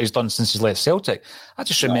because of what he's done since he's left Celtic. I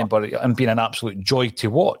just remember him being an absolute joy to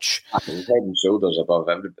watch. He's head and shoulders above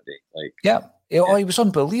everybody. He was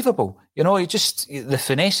unbelievable. You know, the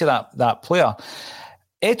finesse of that player.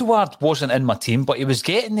 Edouard wasn't in my team, but he was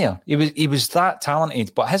getting there. He was that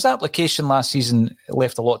talented, but his application last season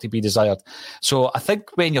left a lot to be desired. So I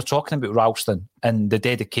think when you're talking about Ralston and the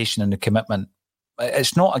dedication and the commitment,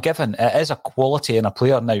 it's not a given. It is a quality in a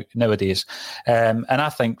player nowadays. And I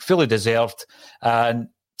think fully deserved. And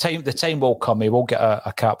the time will come. He will get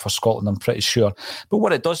a cap for Scotland, I'm pretty sure. But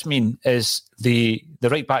what it does mean is the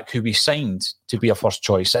right back who we signed to be a first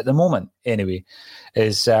choice at the moment, anyway,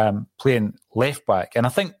 is playing left back. And I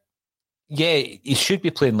think, he should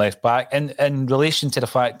be playing left back in relation to the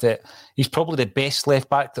fact that he's probably the best left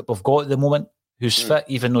back that we've got at the moment, who's fit,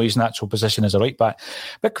 even though his natural position is a right back.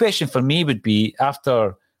 Big question for me would be,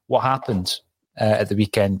 after what happened at the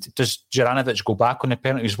weekend, does Juranovic go back on the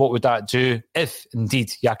penalties? What would that do if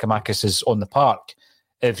indeed Giakoumakis is on the park?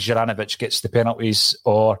 If Juranovic gets the penalties,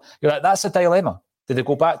 or that's a dilemma. Do they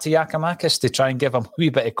go back to Giakoumakis to try and give him a wee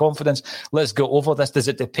bit of confidence? Let's go over this. Does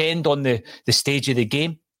it depend on the stage of the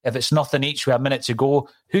game? If it's nothing each with a minute to go,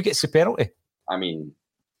 who gets the penalty? I mean,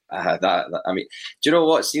 do you know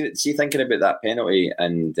what? See, thinking about that penalty,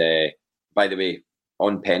 and by the way,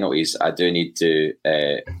 on penalties, I do need to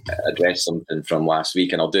address something from last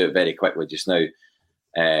week, and I'll do it very quickly just now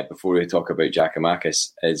before we talk about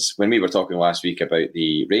Giakoumakis. Is when we were talking last week about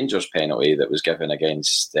the Rangers penalty that was given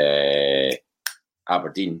against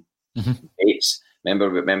Aberdeen, Bates.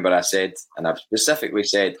 Remember I said, and I've specifically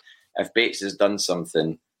said, if Bates has done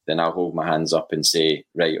something, then I'll hold my hands up and say,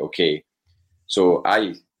 right, okay. So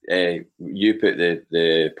you put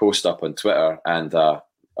the post up on Twitter, and a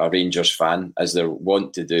Rangers fan, as they're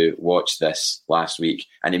wont to do, watched this last week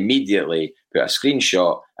and immediately put a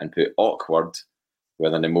screenshot and put awkward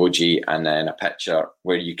with an emoji and then a picture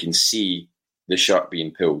where you can see the shirt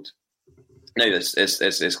being pulled. Now,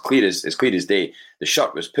 it's clear as day. The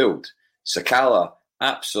shirt was pulled. Sakala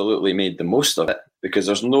absolutely made the most of it, because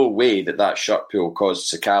there's no way that shirt pull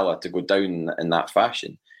caused Sakala to go down in that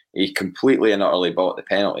fashion. He completely and utterly bought the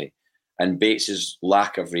penalty. And Bates's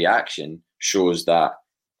lack of reaction shows that,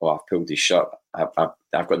 I've pulled his shirt.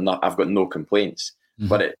 I've got no complaints. Mm-hmm.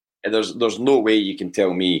 But there's no way you can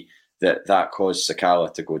tell me that caused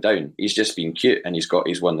Sakala to go down. He's just been cute, and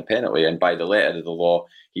he's won the penalty. And by the letter of the law,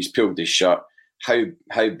 he's pulled his shirt. How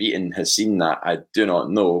Beaton has seen that, I do not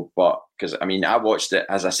know. But because I watched it,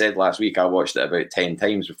 as I said last week, I watched it about 10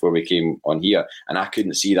 times before we came on here, and I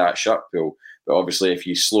couldn't see that shirt pull. But obviously, if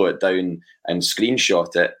you slow it down and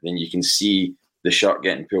screenshot it, then you can see the shirt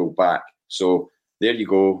getting pulled back. So there you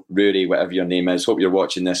go, Rory, whatever your name is. Hope you're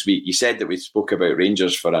watching this week. You said that we spoke about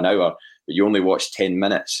Rangers for an hour, but you only watched 10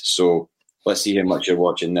 minutes. So let's see how much you're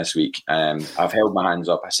watching this week. I've held my hands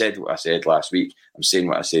up. I said what I said last week. I'm saying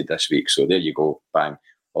what I said this week. So there you go. Bang.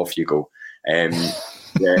 Off you go. The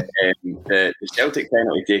Celtic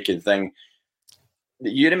penalty taking thing.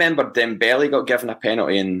 You remember Dembele got given a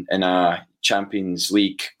penalty in a Champions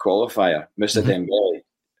League qualifier, Moussa Dembele.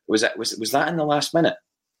 Was that in the last minite?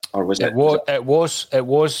 Or was it? It was.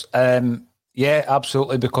 Yeah,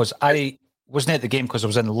 absolutely. Because I wasn't at the game because I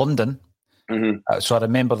was in London. Mm-hmm. So I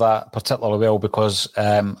remember that particularly well because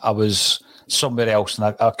I was somewhere else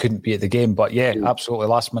and I couldn't be at the game. But yeah, absolutely,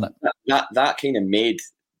 last minute. That kind of made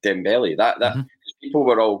Dembele. That people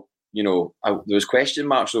were all, there was question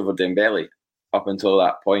marks over Dembele up until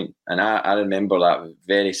that point, and I remember that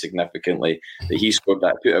very significantly, that he scored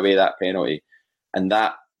that, put away that penalty, and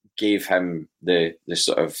that gave him the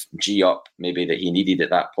sort of G up maybe that he needed at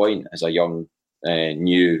that point as a young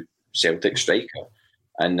new Celtic striker,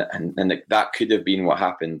 and that could have been what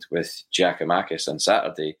happened with Giakoumakis on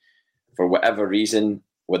Saturday. For whatever reason,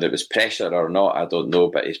 whether it was pressure or not, I don't know,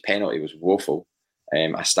 but his penalty was woeful.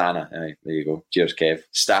 Astana, there you go. Cheers, Kev.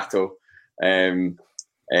 Stato. That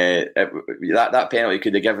penalty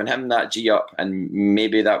could have given him that G up, and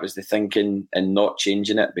maybe that was the thinking in not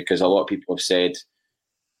changing it, because a lot of people have said,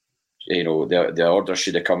 the order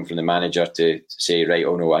should have come from the manager to say, right,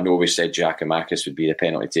 oh no, I know we said Giakoumakis would be the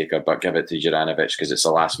penalty taker, but give it to Juranovic because it's the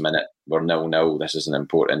last minute. We're 0-0. This is an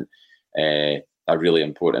important, a really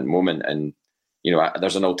important moment. And,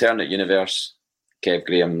 there's an alternate universe. Kev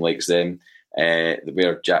Graham likes them, where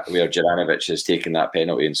Juranovic has taken that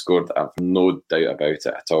penalty and scored. I've no doubt about it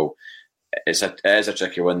at all. It is a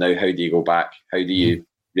tricky one now. How do you go back? How do you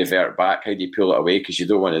revert back? How do you pull it away? Because you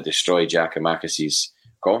don't want to destroy Giakoumakis'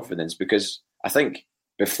 confidence, because I think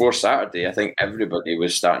before Saturday, I think everybody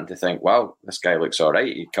was starting to think, wow, this guy looks all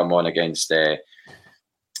right. He'd come on against Ferencvaros.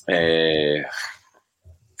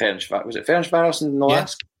 Was it Ferencvaros in the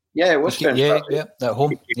last? Yeah, it was Ferencvaros. Yeah, at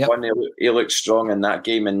home. He looked strong in that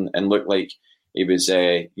game and looked like he was,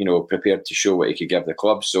 prepared to show what he could give the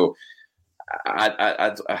club. So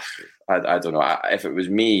I don't know. If it was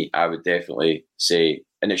me, I would definitely say,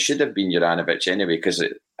 and it should have been Juranovic anyway, because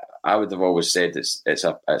I would have always said it's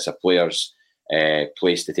a player's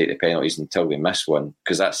place to take the penalties until they miss one,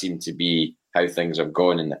 because that seemed to be how things have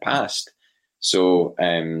gone in the past. So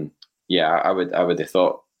I would have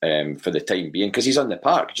thought for the time being, because he's on the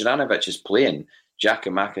park, Juranovic is playing.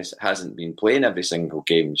 Giakoumakis hasn't been playing every single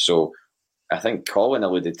game, so I think Colin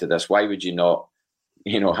alluded to this. Why would you not,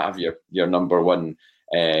 have your number one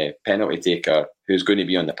penalty taker who's going to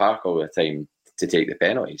be on the park all the time to take the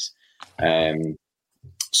penalties?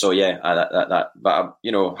 So yeah, but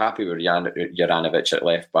I'm happy with Juranovic at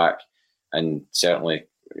left back, and certainly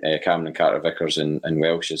Cameron Carter-Vickers and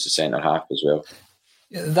Welsh as the centre half as well.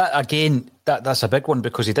 That's a big one,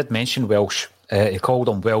 because he did mention Welsh. He called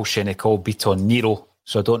him Welsh and he called Beaton Nero.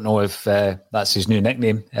 So I don't know if that's his new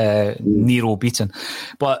nickname, Nero Beaton.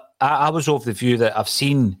 But I was of the view that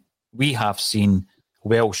we have seen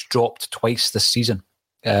Welsh dropped twice this season.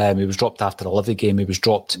 He was dropped after the Livy game. He was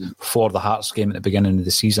dropped for the Hearts game at the beginning of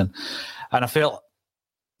the season. And I felt,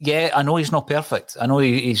 I know he's not perfect. I know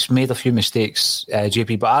he's made a few mistakes,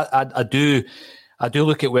 JP, but I do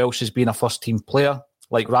look at Welsh as being a first-team player,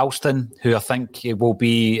 like Ralston, who I think will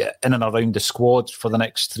be in and around the squad for the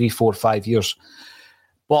next 3, 4, 5 years.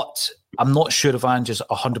 But I'm not sure if Ange is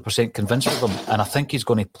 100% convinced with him, and I think he's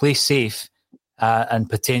going to play safe and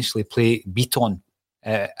potentially play Beaton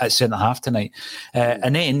at centre-half tonight.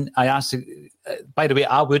 And then I asked, by the way,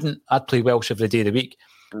 I'd play Welsh every day of the week.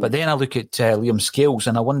 But then I look at Liam Scales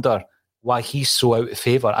and I wonder why he's so out of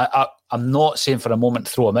favour. I'm not saying for a moment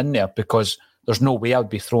throw him in there, because there's no way I'd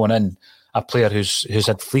be throwing in a player who's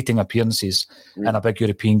had fleeting appearances in a big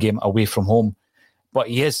European game away from home. But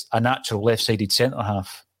he is a natural left-sided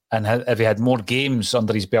centre-half. And if he had more games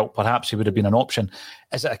under his belt, perhaps he would have been an option.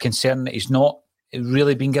 Is it a concern that he's not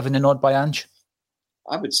really been given the nod by Ange?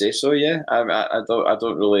 I would say so, yeah. I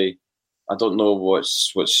don't know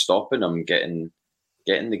what's stopping him getting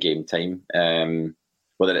the game time,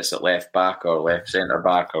 whether it's at left back or left centre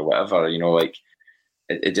back or whatever.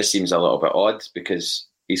 It just seems a little bit odd, because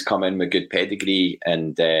he's come in with good pedigree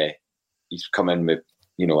and he's come in with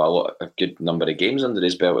a good number of games under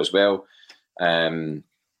his belt as well, and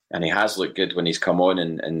he has looked good when he's come on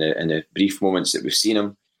in the brief moments that we've seen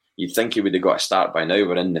him. You'd think he would have got a start by now.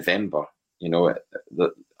 We're in November.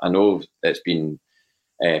 I know it's been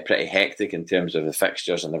pretty hectic in terms of the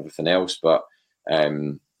fixtures and everything else, but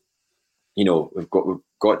we've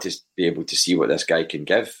got to be able to see what this guy can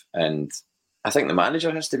give, and I think the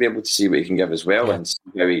manager has to be able to see what he can give as well, and see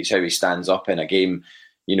how he stands up in a game,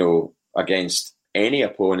 against any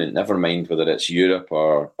opponent, never mind whether it's Europe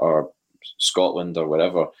or Scotland or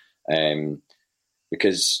whatever,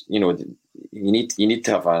 because you need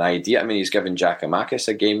to have an idea. I mean, he's given Giakoumakis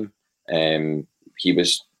a game. He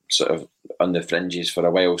was sort of on the fringes for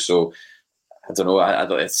a while, so I don't know. I'm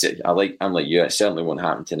like you. It certainly won't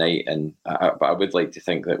happen tonight, but I would like to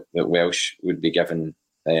think that Welsh would be given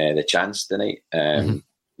the chance tonight,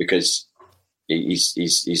 because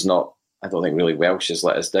he's not. I don't think really Welsh has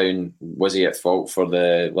let us down. Was he at fault for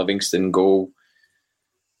the Livingston goal?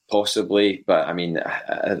 Possibly, but I mean,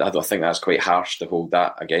 I don't think that's quite harsh to hold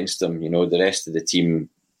that against him. The rest of the team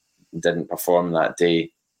didn't perform that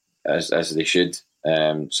day as they should.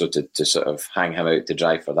 So to sort of hang him out to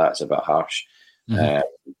dry for that's a bit harsh.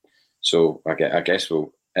 So I guess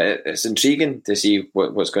we'll it's intriguing to see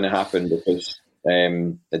what's going to happen, because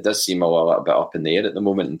it does seem a little bit up in the air at the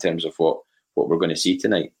moment in terms of what we're going to see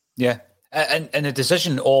tonight. Yeah. And the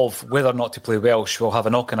decision of whether or not to play Welsh will have a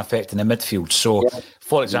knock-on effect in the midfield. So,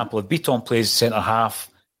 for example, if Beaton plays centre-half,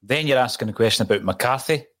 then you're asking the question about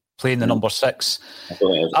McCarthy playing the number 6. I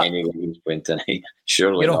don't think there's any way he's playing tonight.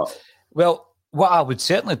 Surely not. Well, what I would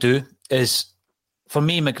certainly do is, for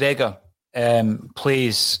me, McGregor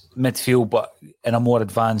plays midfield, but in a more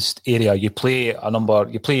advanced area. You play your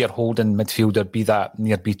holding midfielder, be that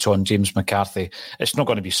near Beaton, James McCarthy. It's not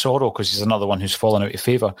going to be Sorrow because he's another one who's fallen out of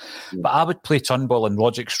favour. But I would play Turnbull in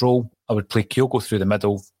Roderick's role. I would play Kyogo through the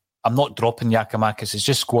middle. I'm not dropping Giakoumakis. It's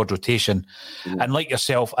just squad rotation. And like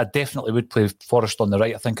yourself, I definitely would play Forrest on the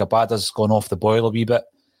right. I think Abada's gone off the boil a wee bit.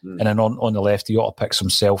 And then on the left, he ought to pick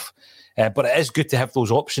himself. But it is good to have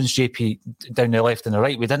those options, JP, down the left and the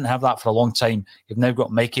right. We didn't have that for a long time. You've now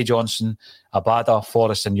got Mikey Johnson, Abada,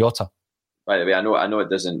 Forrest and Jota. By the way, I know it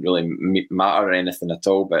doesn't really matter or anything at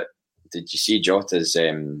all, but did you see Jota's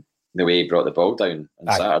the way he brought the ball down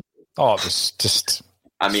on Saturday? Oh, it was just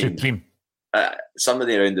supreme.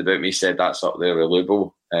 Somebody around about me said that's up there with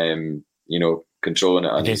Lubo, controlling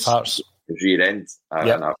it on his rear end.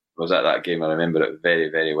 And I was at that game. I remember it very,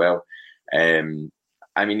 very well.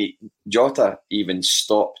 Jota even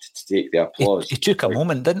stopped to take the applause. He took a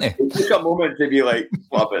moment, didn't he? He took a moment to be like,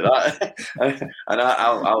 "What about that?" And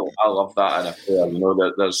I love that in a player.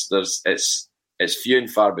 It's few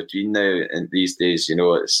and far between now and these days.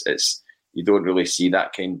 It's you don't really see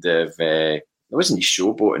that kind of. It wasn't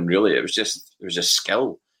showboating really. It was just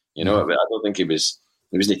skill. I don't think he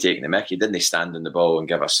wasn't taking the mick. He didn't stand on the ball and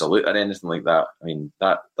give a salute or anything like that. I mean,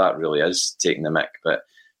 that really is taking the mick. But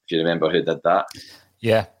if you remember who did that.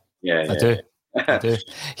 Yeah, I do.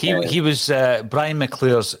 He was Brian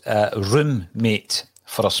McClure's roommate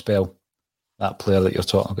for a spell. That player that you're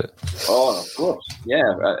talking about. Oh, of course.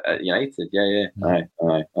 Yeah, at United. Yeah.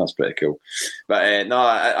 Aye. That's pretty cool. But no,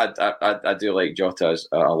 I do like Jota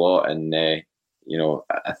a lot, and I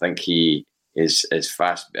think he is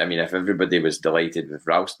fast. I mean, if everybody was delighted with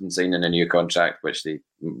Ralston signing a new contract, which they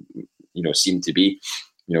seem to be,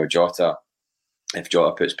 Jota, if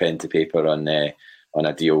Jota puts pen to paper on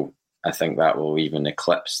a deal, I think that will even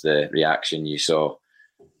eclipse the reaction you saw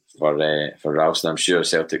for Ralston. I'm sure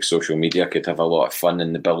Celtic social media could have a lot of fun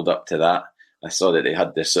in the build up to that. I saw that they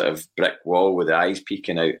had this sort of brick wall with the eyes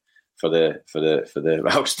peeking out for the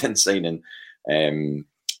Ralston signing.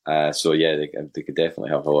 So yeah, they could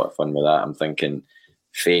definitely have a lot of fun with that. I'm thinking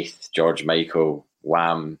Faith, George Michael,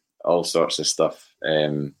 Wham, all sorts of stuff.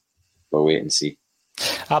 We'll wait and see.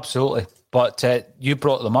 Absolutely. But you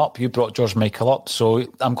brought them up. You brought George Michael up. So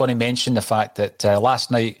I'm going to mention the fact that last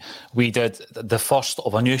night we did the first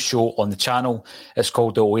of a new show on the channel. It's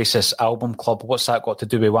called the Oasis Album Club. What's that got to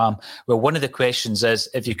do with Wham? Well, one of the questions is,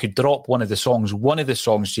 if you could drop one of the songs,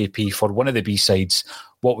 JP, for one of the B-sides,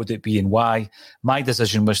 what would it be and why? My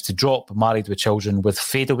decision was to drop Married with Children with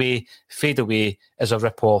Fade Away. Fade Away is a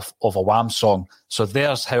rip-off of a Wham song. So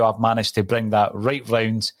there's how I've managed to bring that right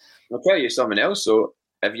round. I'll tell you something else. So,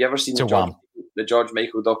 have you ever seen the George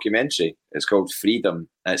Michael documentary? It's called Freedom.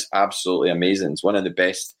 It's absolutely amazing. It's one of the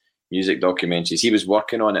best music documentaries. He was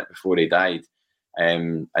working on it before he died,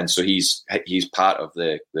 and so he's part of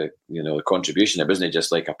the contribution. It wasn't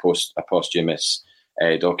just like a posthumous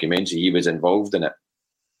documentary. He was involved in it.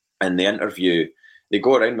 In the interview, they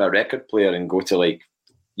go around with a record player and go to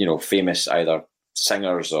famous either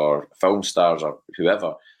singers or film stars or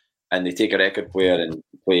whoever. And they take a record player and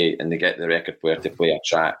play, and they get the record player to play a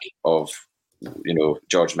track of,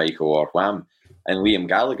 George Michael or Wham. And Liam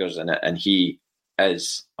Gallagher's in it, and he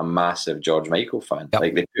is a massive George Michael fan. Yep.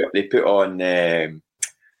 Like they put on,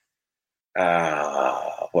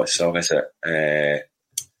 what song is it?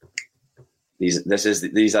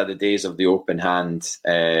 These are the days of the open hand.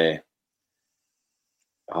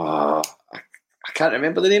 I can't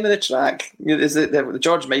remember the name of the track. Is it the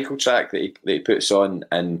George Michael track that he puts on,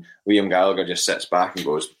 and Liam Gallagher just sits back and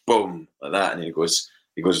goes boom like that, and he goes,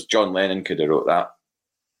 John Lennon could have wrote that.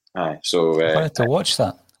 Aye, so I'm going to watch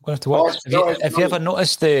that. I'm going to watch. Have you ever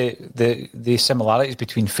noticed the similarities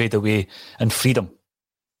between Fade Away and Freedom?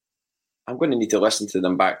 I'm going to need to listen to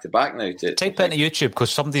them back to back now. Type it into YouTube,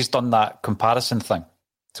 because somebody's done that comparison thing.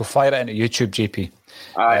 So fire it into YouTube, JP.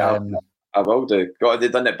 I will do. God, have they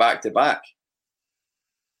done it back to back?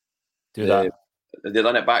 Do that. They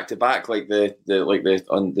done it back to back, like the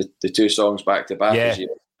two songs back to back. Yeah.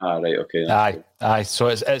 Right. Okay. Aye. So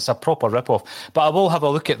it's a proper rip-off. But I will have a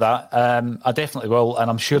look at that. I definitely will,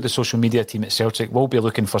 and I'm sure the social media team at Celtic will be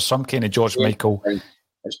looking for some kind of George Michael.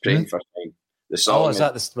 It's praying for time. The song. Oh, is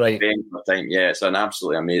that right? Time. Yeah, it's an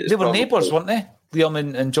absolutely amazing. They were neighbours, weren't they?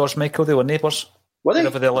 Liam and George Michael, they were neighbours. Were they?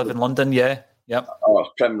 Wherever they live in London, yeah. Yep. Oh,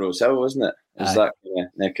 Primrose Hill, wasn't it? It was that kind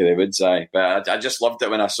of neck of the woods, aye. But I just loved it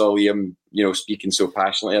when I saw Liam, speaking so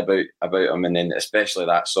passionately about him, and then especially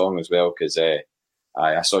that song as well, because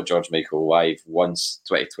I saw George Michael live once,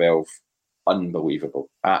 2012. Unbelievable.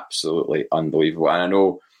 Absolutely unbelievable. And I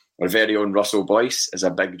know our very own Russell Boyce is a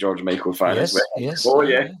big George Michael fan as well. Yes. Oh,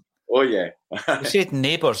 yeah. Oh, yeah. We said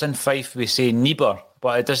neighbours. In Fife, we say neighbour,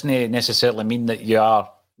 but it doesn't necessarily mean that you are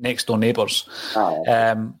next door neighbours.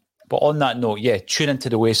 But on that note, tune into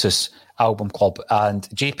the Oasis Album Club. And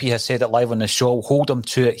JP has said it live on the show. Hold him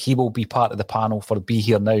to it. He will be part of the panel for Be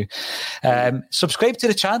Here Now. Subscribe to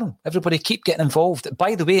the channel. Everybody keep getting involved.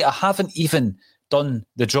 By the way, I haven't even done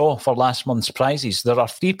the draw for last month's prizes. There are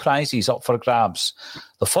 3 prizes up for grabs.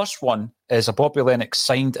 The first one is a Bobby Lennox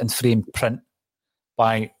signed and framed print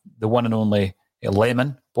by the one and only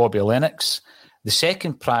Lemon, Bobby Lennox. The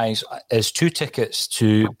second prize is 2 tickets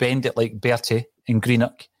to Bend It Like Bertie in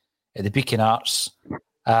Greenock at the Beacon Arts.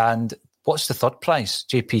 And what's the third prize?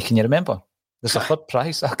 JP, can you remember? There's a third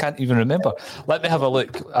prize? I can't even remember. Let me have a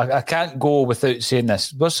look. I can't go without saying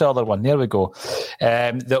this. What's the other one? There we go.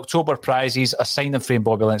 The October prizes, a signed and framed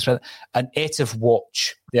Bobby Lennox, an Etive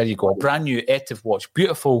watch. There you go. A brand new Etive watch.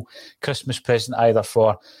 Beautiful Christmas present either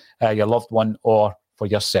for your loved one or for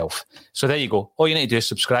yourself. So there you go. All you need to do is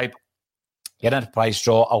subscribe. You're in a prize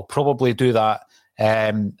draw. I'll probably do that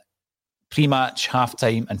pre-match,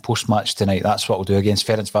 half-time and post-match tonight. That's what we'll do against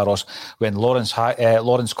Ferencvaros when Lawrence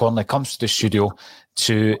Conley comes to the studio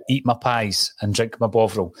to eat my pies and drink my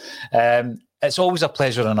Bovril. It's always a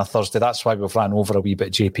pleasure on a Thursday. That's why we've ran over a wee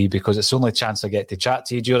bit, JP, because it's the only chance I get to chat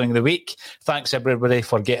to you during the week. Thanks, everybody,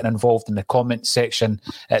 for getting involved in the comment section.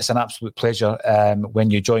 It's an absolute pleasure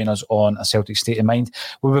when you join us on A Celtic State of Mind.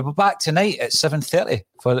 We'll be back tonight at 7:30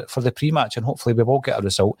 for the pre-match, and hopefully we will get a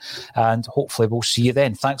result, and hopefully we'll see you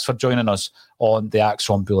then. Thanks for joining us on the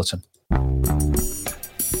Axon Bulletin.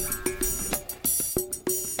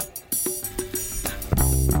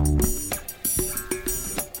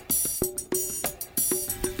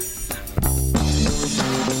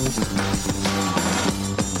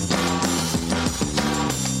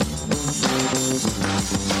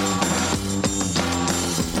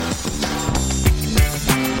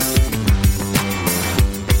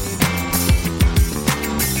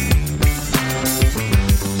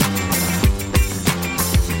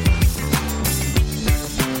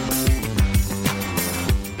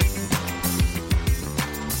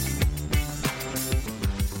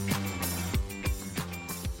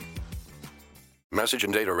 Message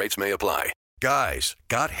and data rates may apply. Guys,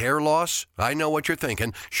 got hair loss? I know what you're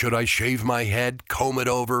thinking. Should I shave my head, comb it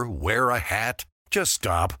over, wear a hat? Just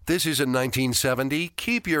stop. This isn't 1970.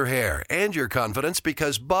 Keep your hair and your confidence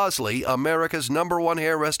because Bosley, America's #1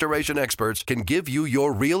 hair restoration experts, can give you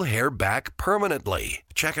your real hair back permanently.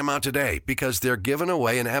 Check them out today because they're giving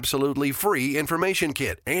away an absolutely free information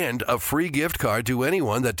kit and a free gift card to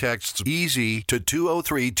anyone that texts EASY to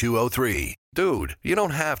 203203. Dude, you don't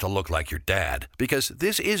have to look like your dad because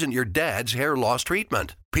this isn't your dad's hair loss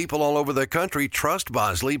treatment. People all over the country trust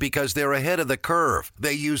Bosley because they're ahead of the curve.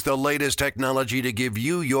 They use the latest technology to give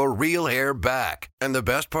you your real hair back. And the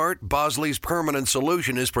best part? Bosley's permanent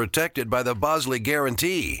solution is protected by the Bosley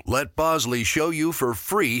Guarantee. Let Bosley show you for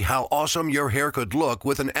free how awesome your hair could look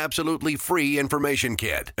with an absolutely free information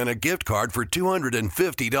kit and a gift card for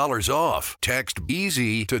 $250 off. Text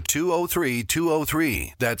EASY to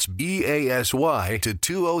 203203. That's BASY to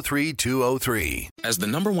 203203. As the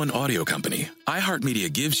 #1 audio company,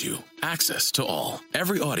 iHeartMedia gives you access to all.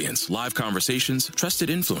 Every audience, live conversations, trusted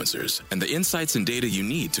influencers, and the insights and data you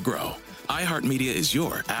need to grow. iHeartMedia is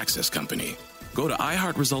your access company. Go to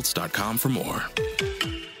iHeartResults.com for more.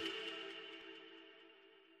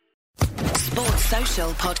 Sports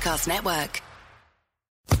Social Podcast Network.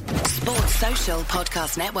 Sports Social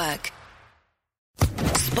Podcast Network.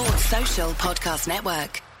 Sports Social Podcast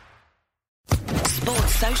Network.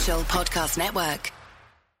 Sports Social Podcast Network.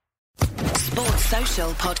 Sports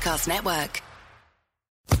Social Podcast Network.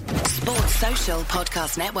 Sports Social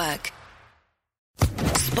Podcast Network.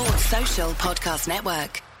 Sports Social Podcast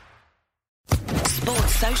Network.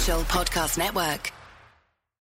 Sports Social Podcast Network.